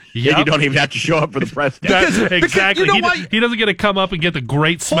season off. Yep. And you don't even have to show up for the press day. Exactly. He doesn't get to come up and get the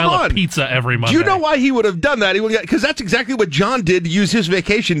great smell of pizza every Monday. Do you know why he would have done that? Because that's exactly what John did to use his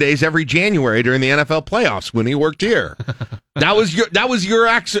vacation days every January during the NFL playoffs when he worked here. That was your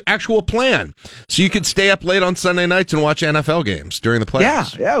actual plan. So you could stay up late on Sunday nights and watch NFL games during the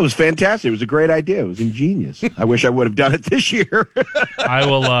playoffs. Yeah, it was fantastic. It was a great idea. It was ingenious. I wish I would have done it this year. I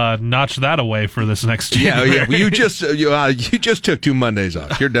will notch that away for this next year. Yeah. Well, you just took 2 Mondays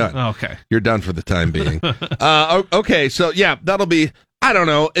off. You're done. Okay. You're done for the time being. Okay, so yeah, that'll be. I don't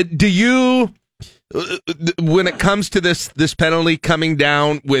know. Do you? When it comes to this penalty coming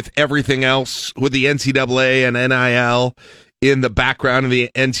down with everything else, with the NCAA and NIL in the background of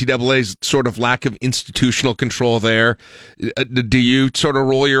the NCAA's sort of lack of institutional control there, do you sort of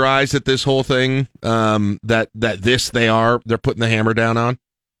roll your eyes at this whole thing? They're putting the hammer down on?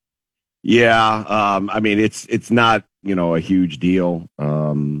 Yeah, I mean it's not a huge deal.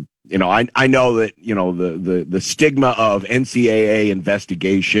 I know that the stigma of NCAA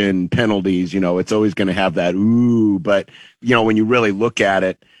investigation penalties. It's always going to have that but when you really look at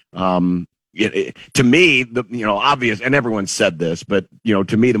it, to me, obvious, and everyone said this, but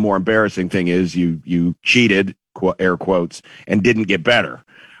to me the more embarrassing thing is you cheated, air quotes, and didn't get better.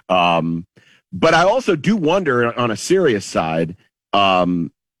 But I also do wonder on a serious side.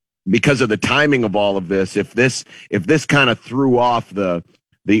 Because of the timing of all of this, if this kind of threw off the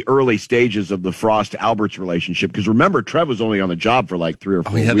early stages of the Frost-Alberts relationship, because remember, Trev was only on the job for like 3 or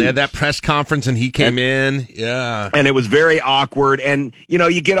 4 weeks. They had that press conference and he came in. Yeah. And it was very awkward. And,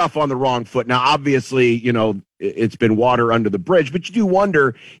 you get off on the wrong foot. Now, obviously, it's been water under the bridge, but you do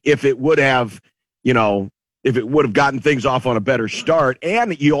wonder if it would have, would have gotten things off on a better start.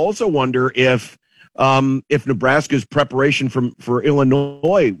 And you also wonder if Nebraska's preparation for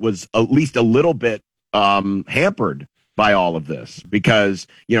Illinois was at least a little bit hampered by all of this, because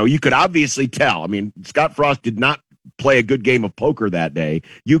you could obviously tell. I mean, Scott Frost did not play a good game of poker that day.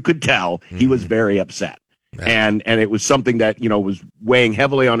 You could tell he was very upset, and it was something that was weighing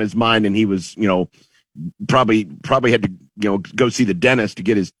heavily on his mind, and he was probably had to go see the dentist to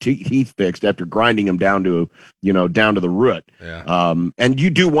get his teeth fixed after grinding him down to the root. Yeah. And you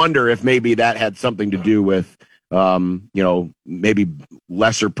do wonder if maybe that had something to do with maybe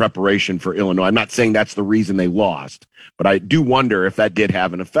lesser preparation for Illinois. I'm not saying that's the reason they lost, but I do wonder if that did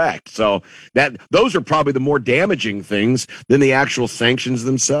have an effect. So those are probably the more damaging things than the actual sanctions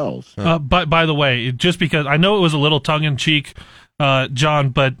themselves. But by the way, just because I know it was a little tongue in cheek, John,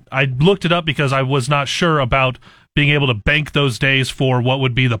 but I looked it up because I was not sure about being able to bank those days for what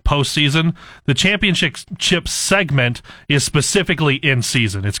would be the postseason. The championship segment is specifically in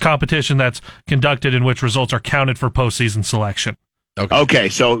season. It's competition that's conducted in which results are counted for postseason selection. Okay,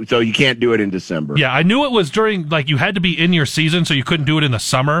 so you can't do it in December. Yeah, I knew it was during, you had to be in your season, so you couldn't do it in the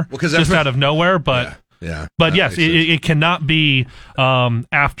summer, just out of nowhere, but yeah. But yes, it cannot be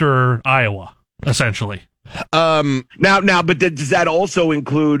after Iowa, essentially. Now, but does that also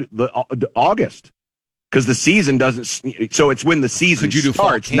include the August? Because the season doesn't, so it's when the season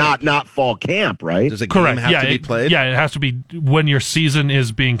starts, not fall camp, right? Does a game have to be played? Yeah, it has to be when your season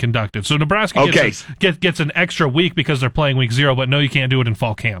is being conducted. So Nebraska gets an extra week because they're playing week 0, but no, you can't do it in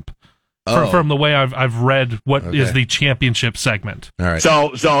fall camp. From the way I've read what is the championship segment. All right.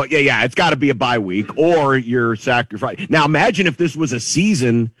 So yeah, it's got to be a bye week or you're sacrificed. Now imagine if this was a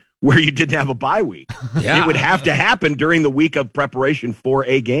season where you didn't have a bye week. Yeah. It would have to happen during the week of preparation for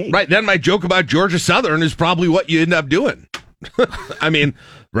a game. Right. Then my joke about Georgia Southern is probably what you end up doing. I mean,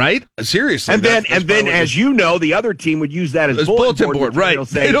 right? Seriously. And then as you know, the other team would use that as bulletin board. Right.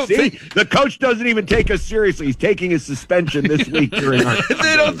 They don't think the coach doesn't even take us seriously. He's taking his suspension this week during our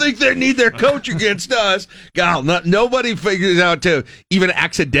They don't think they need their coach against us. God, nobody figures out to even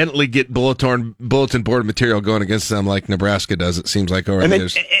accidentally get bulletin board material going against them like Nebraska does, it seems like already.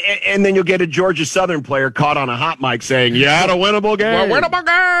 And then you'll get a Georgia Southern player caught on a hot mic saying, "You had a winnable game." Well,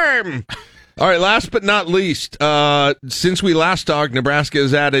 winnable game. All right, last but not least, since we last talked, Nebraska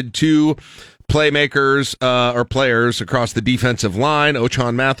has added 2 playmakers or players across the defensive line.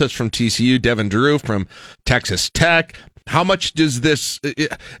 Ochaun Mathis from TCU, Devin Drew from Texas Tech. How much does this,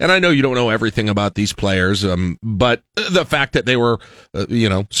 and I know you don't know everything about these players, but the fact that they were,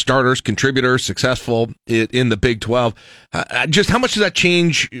 starters, contributors, successful in the Big 12, just how much does that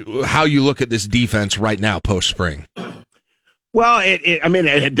change how you look at this defense right now post-spring? Well,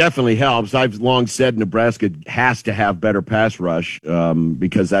 it definitely helps. I've long said Nebraska has to have better pass rush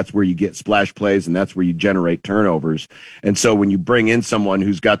because that's where you get splash plays and that's where you generate turnovers. And so when you bring in someone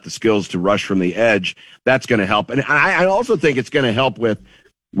who's got the skills to rush from the edge, that's going to help. And I also think it's going to help with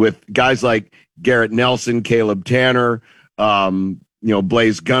guys like Garrett Nelson, Caleb Tanner,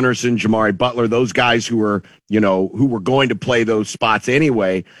 Blaise Gunnerson, Jamari Butler, those guys who were going to play those spots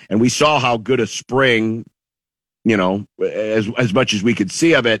anyway. And we saw how good a spring, as much as we could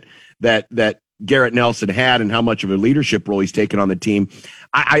see of it, that Garrett Nelson had and how much of a leadership role he's taken on the team.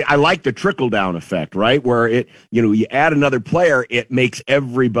 I like the trickle down effect, right? Where you add another player, it makes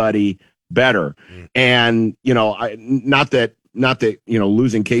everybody better. And, not that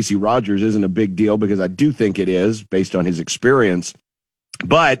losing Casey Rogers isn't a big deal, because I do think it is based on his experience.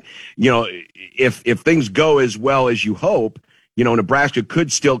 But, if things go as well as you hope, Nebraska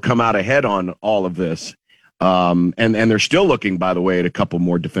could still come out ahead on all of this. And they're still looking, by the way, at a couple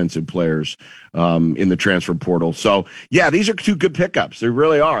more defensive players in the transfer portal. So, yeah, these are 2 good pickups. They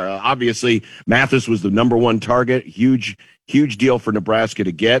really are. Obviously, Mathis was the number 1 target. Huge deal for Nebraska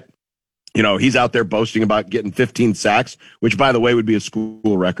to get. He's out there boasting about getting 15 sacks, which, by the way, would be a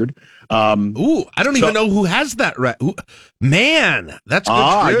school record. I don't even know who has that. Man, that's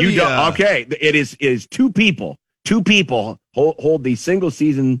good trivia. You don't. Okay, it is 2 people. 2 people hold the single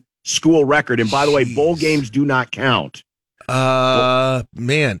season school record, and by the way, bowl games do not count.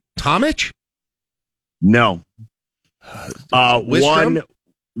 Man, Tomich? No.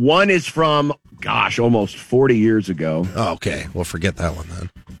 One is from almost 40 years ago. Oh, okay, well, forget that one then.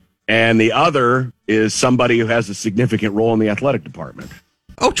 And the other is somebody who has a significant role in the athletic department.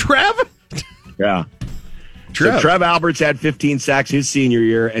 Oh, Trev? Yeah. So Trev Alberts had 15 sacks his senior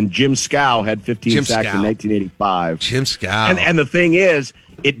year, and Jim Scow had 15 sacks in 1985. Jim Scow. And the thing is,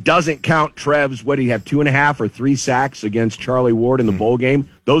 it doesn't count Trev's, what did he have, 2.5 or 3 sacks against Charlie Ward in the bowl game?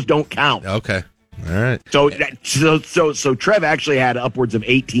 Those don't count. Okay. All right. So Trev actually had upwards of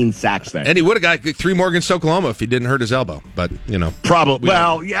 18 sacks then. And he would have got 3 more against Oklahoma if he didn't hurt his elbow. But, Probably.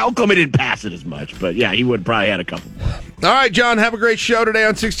 Well, yeah, Oklahoma didn't pass it as much, but yeah, he would probably had a couple more. All right, John, have a great show today on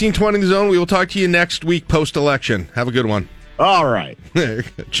 1620 The Zone. We will talk to you next week post-election. Have a good one. All right.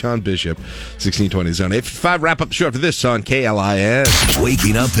 John Bishop, 1620 The Zone. 8:55, wrap up the show after this on KLIS.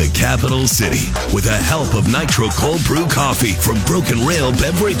 Waking up the capital city with the help of Nitro Cold Brew Coffee from Broken Rail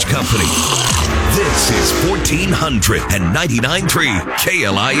Beverage Company. This is 1499.3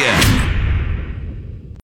 KLIS.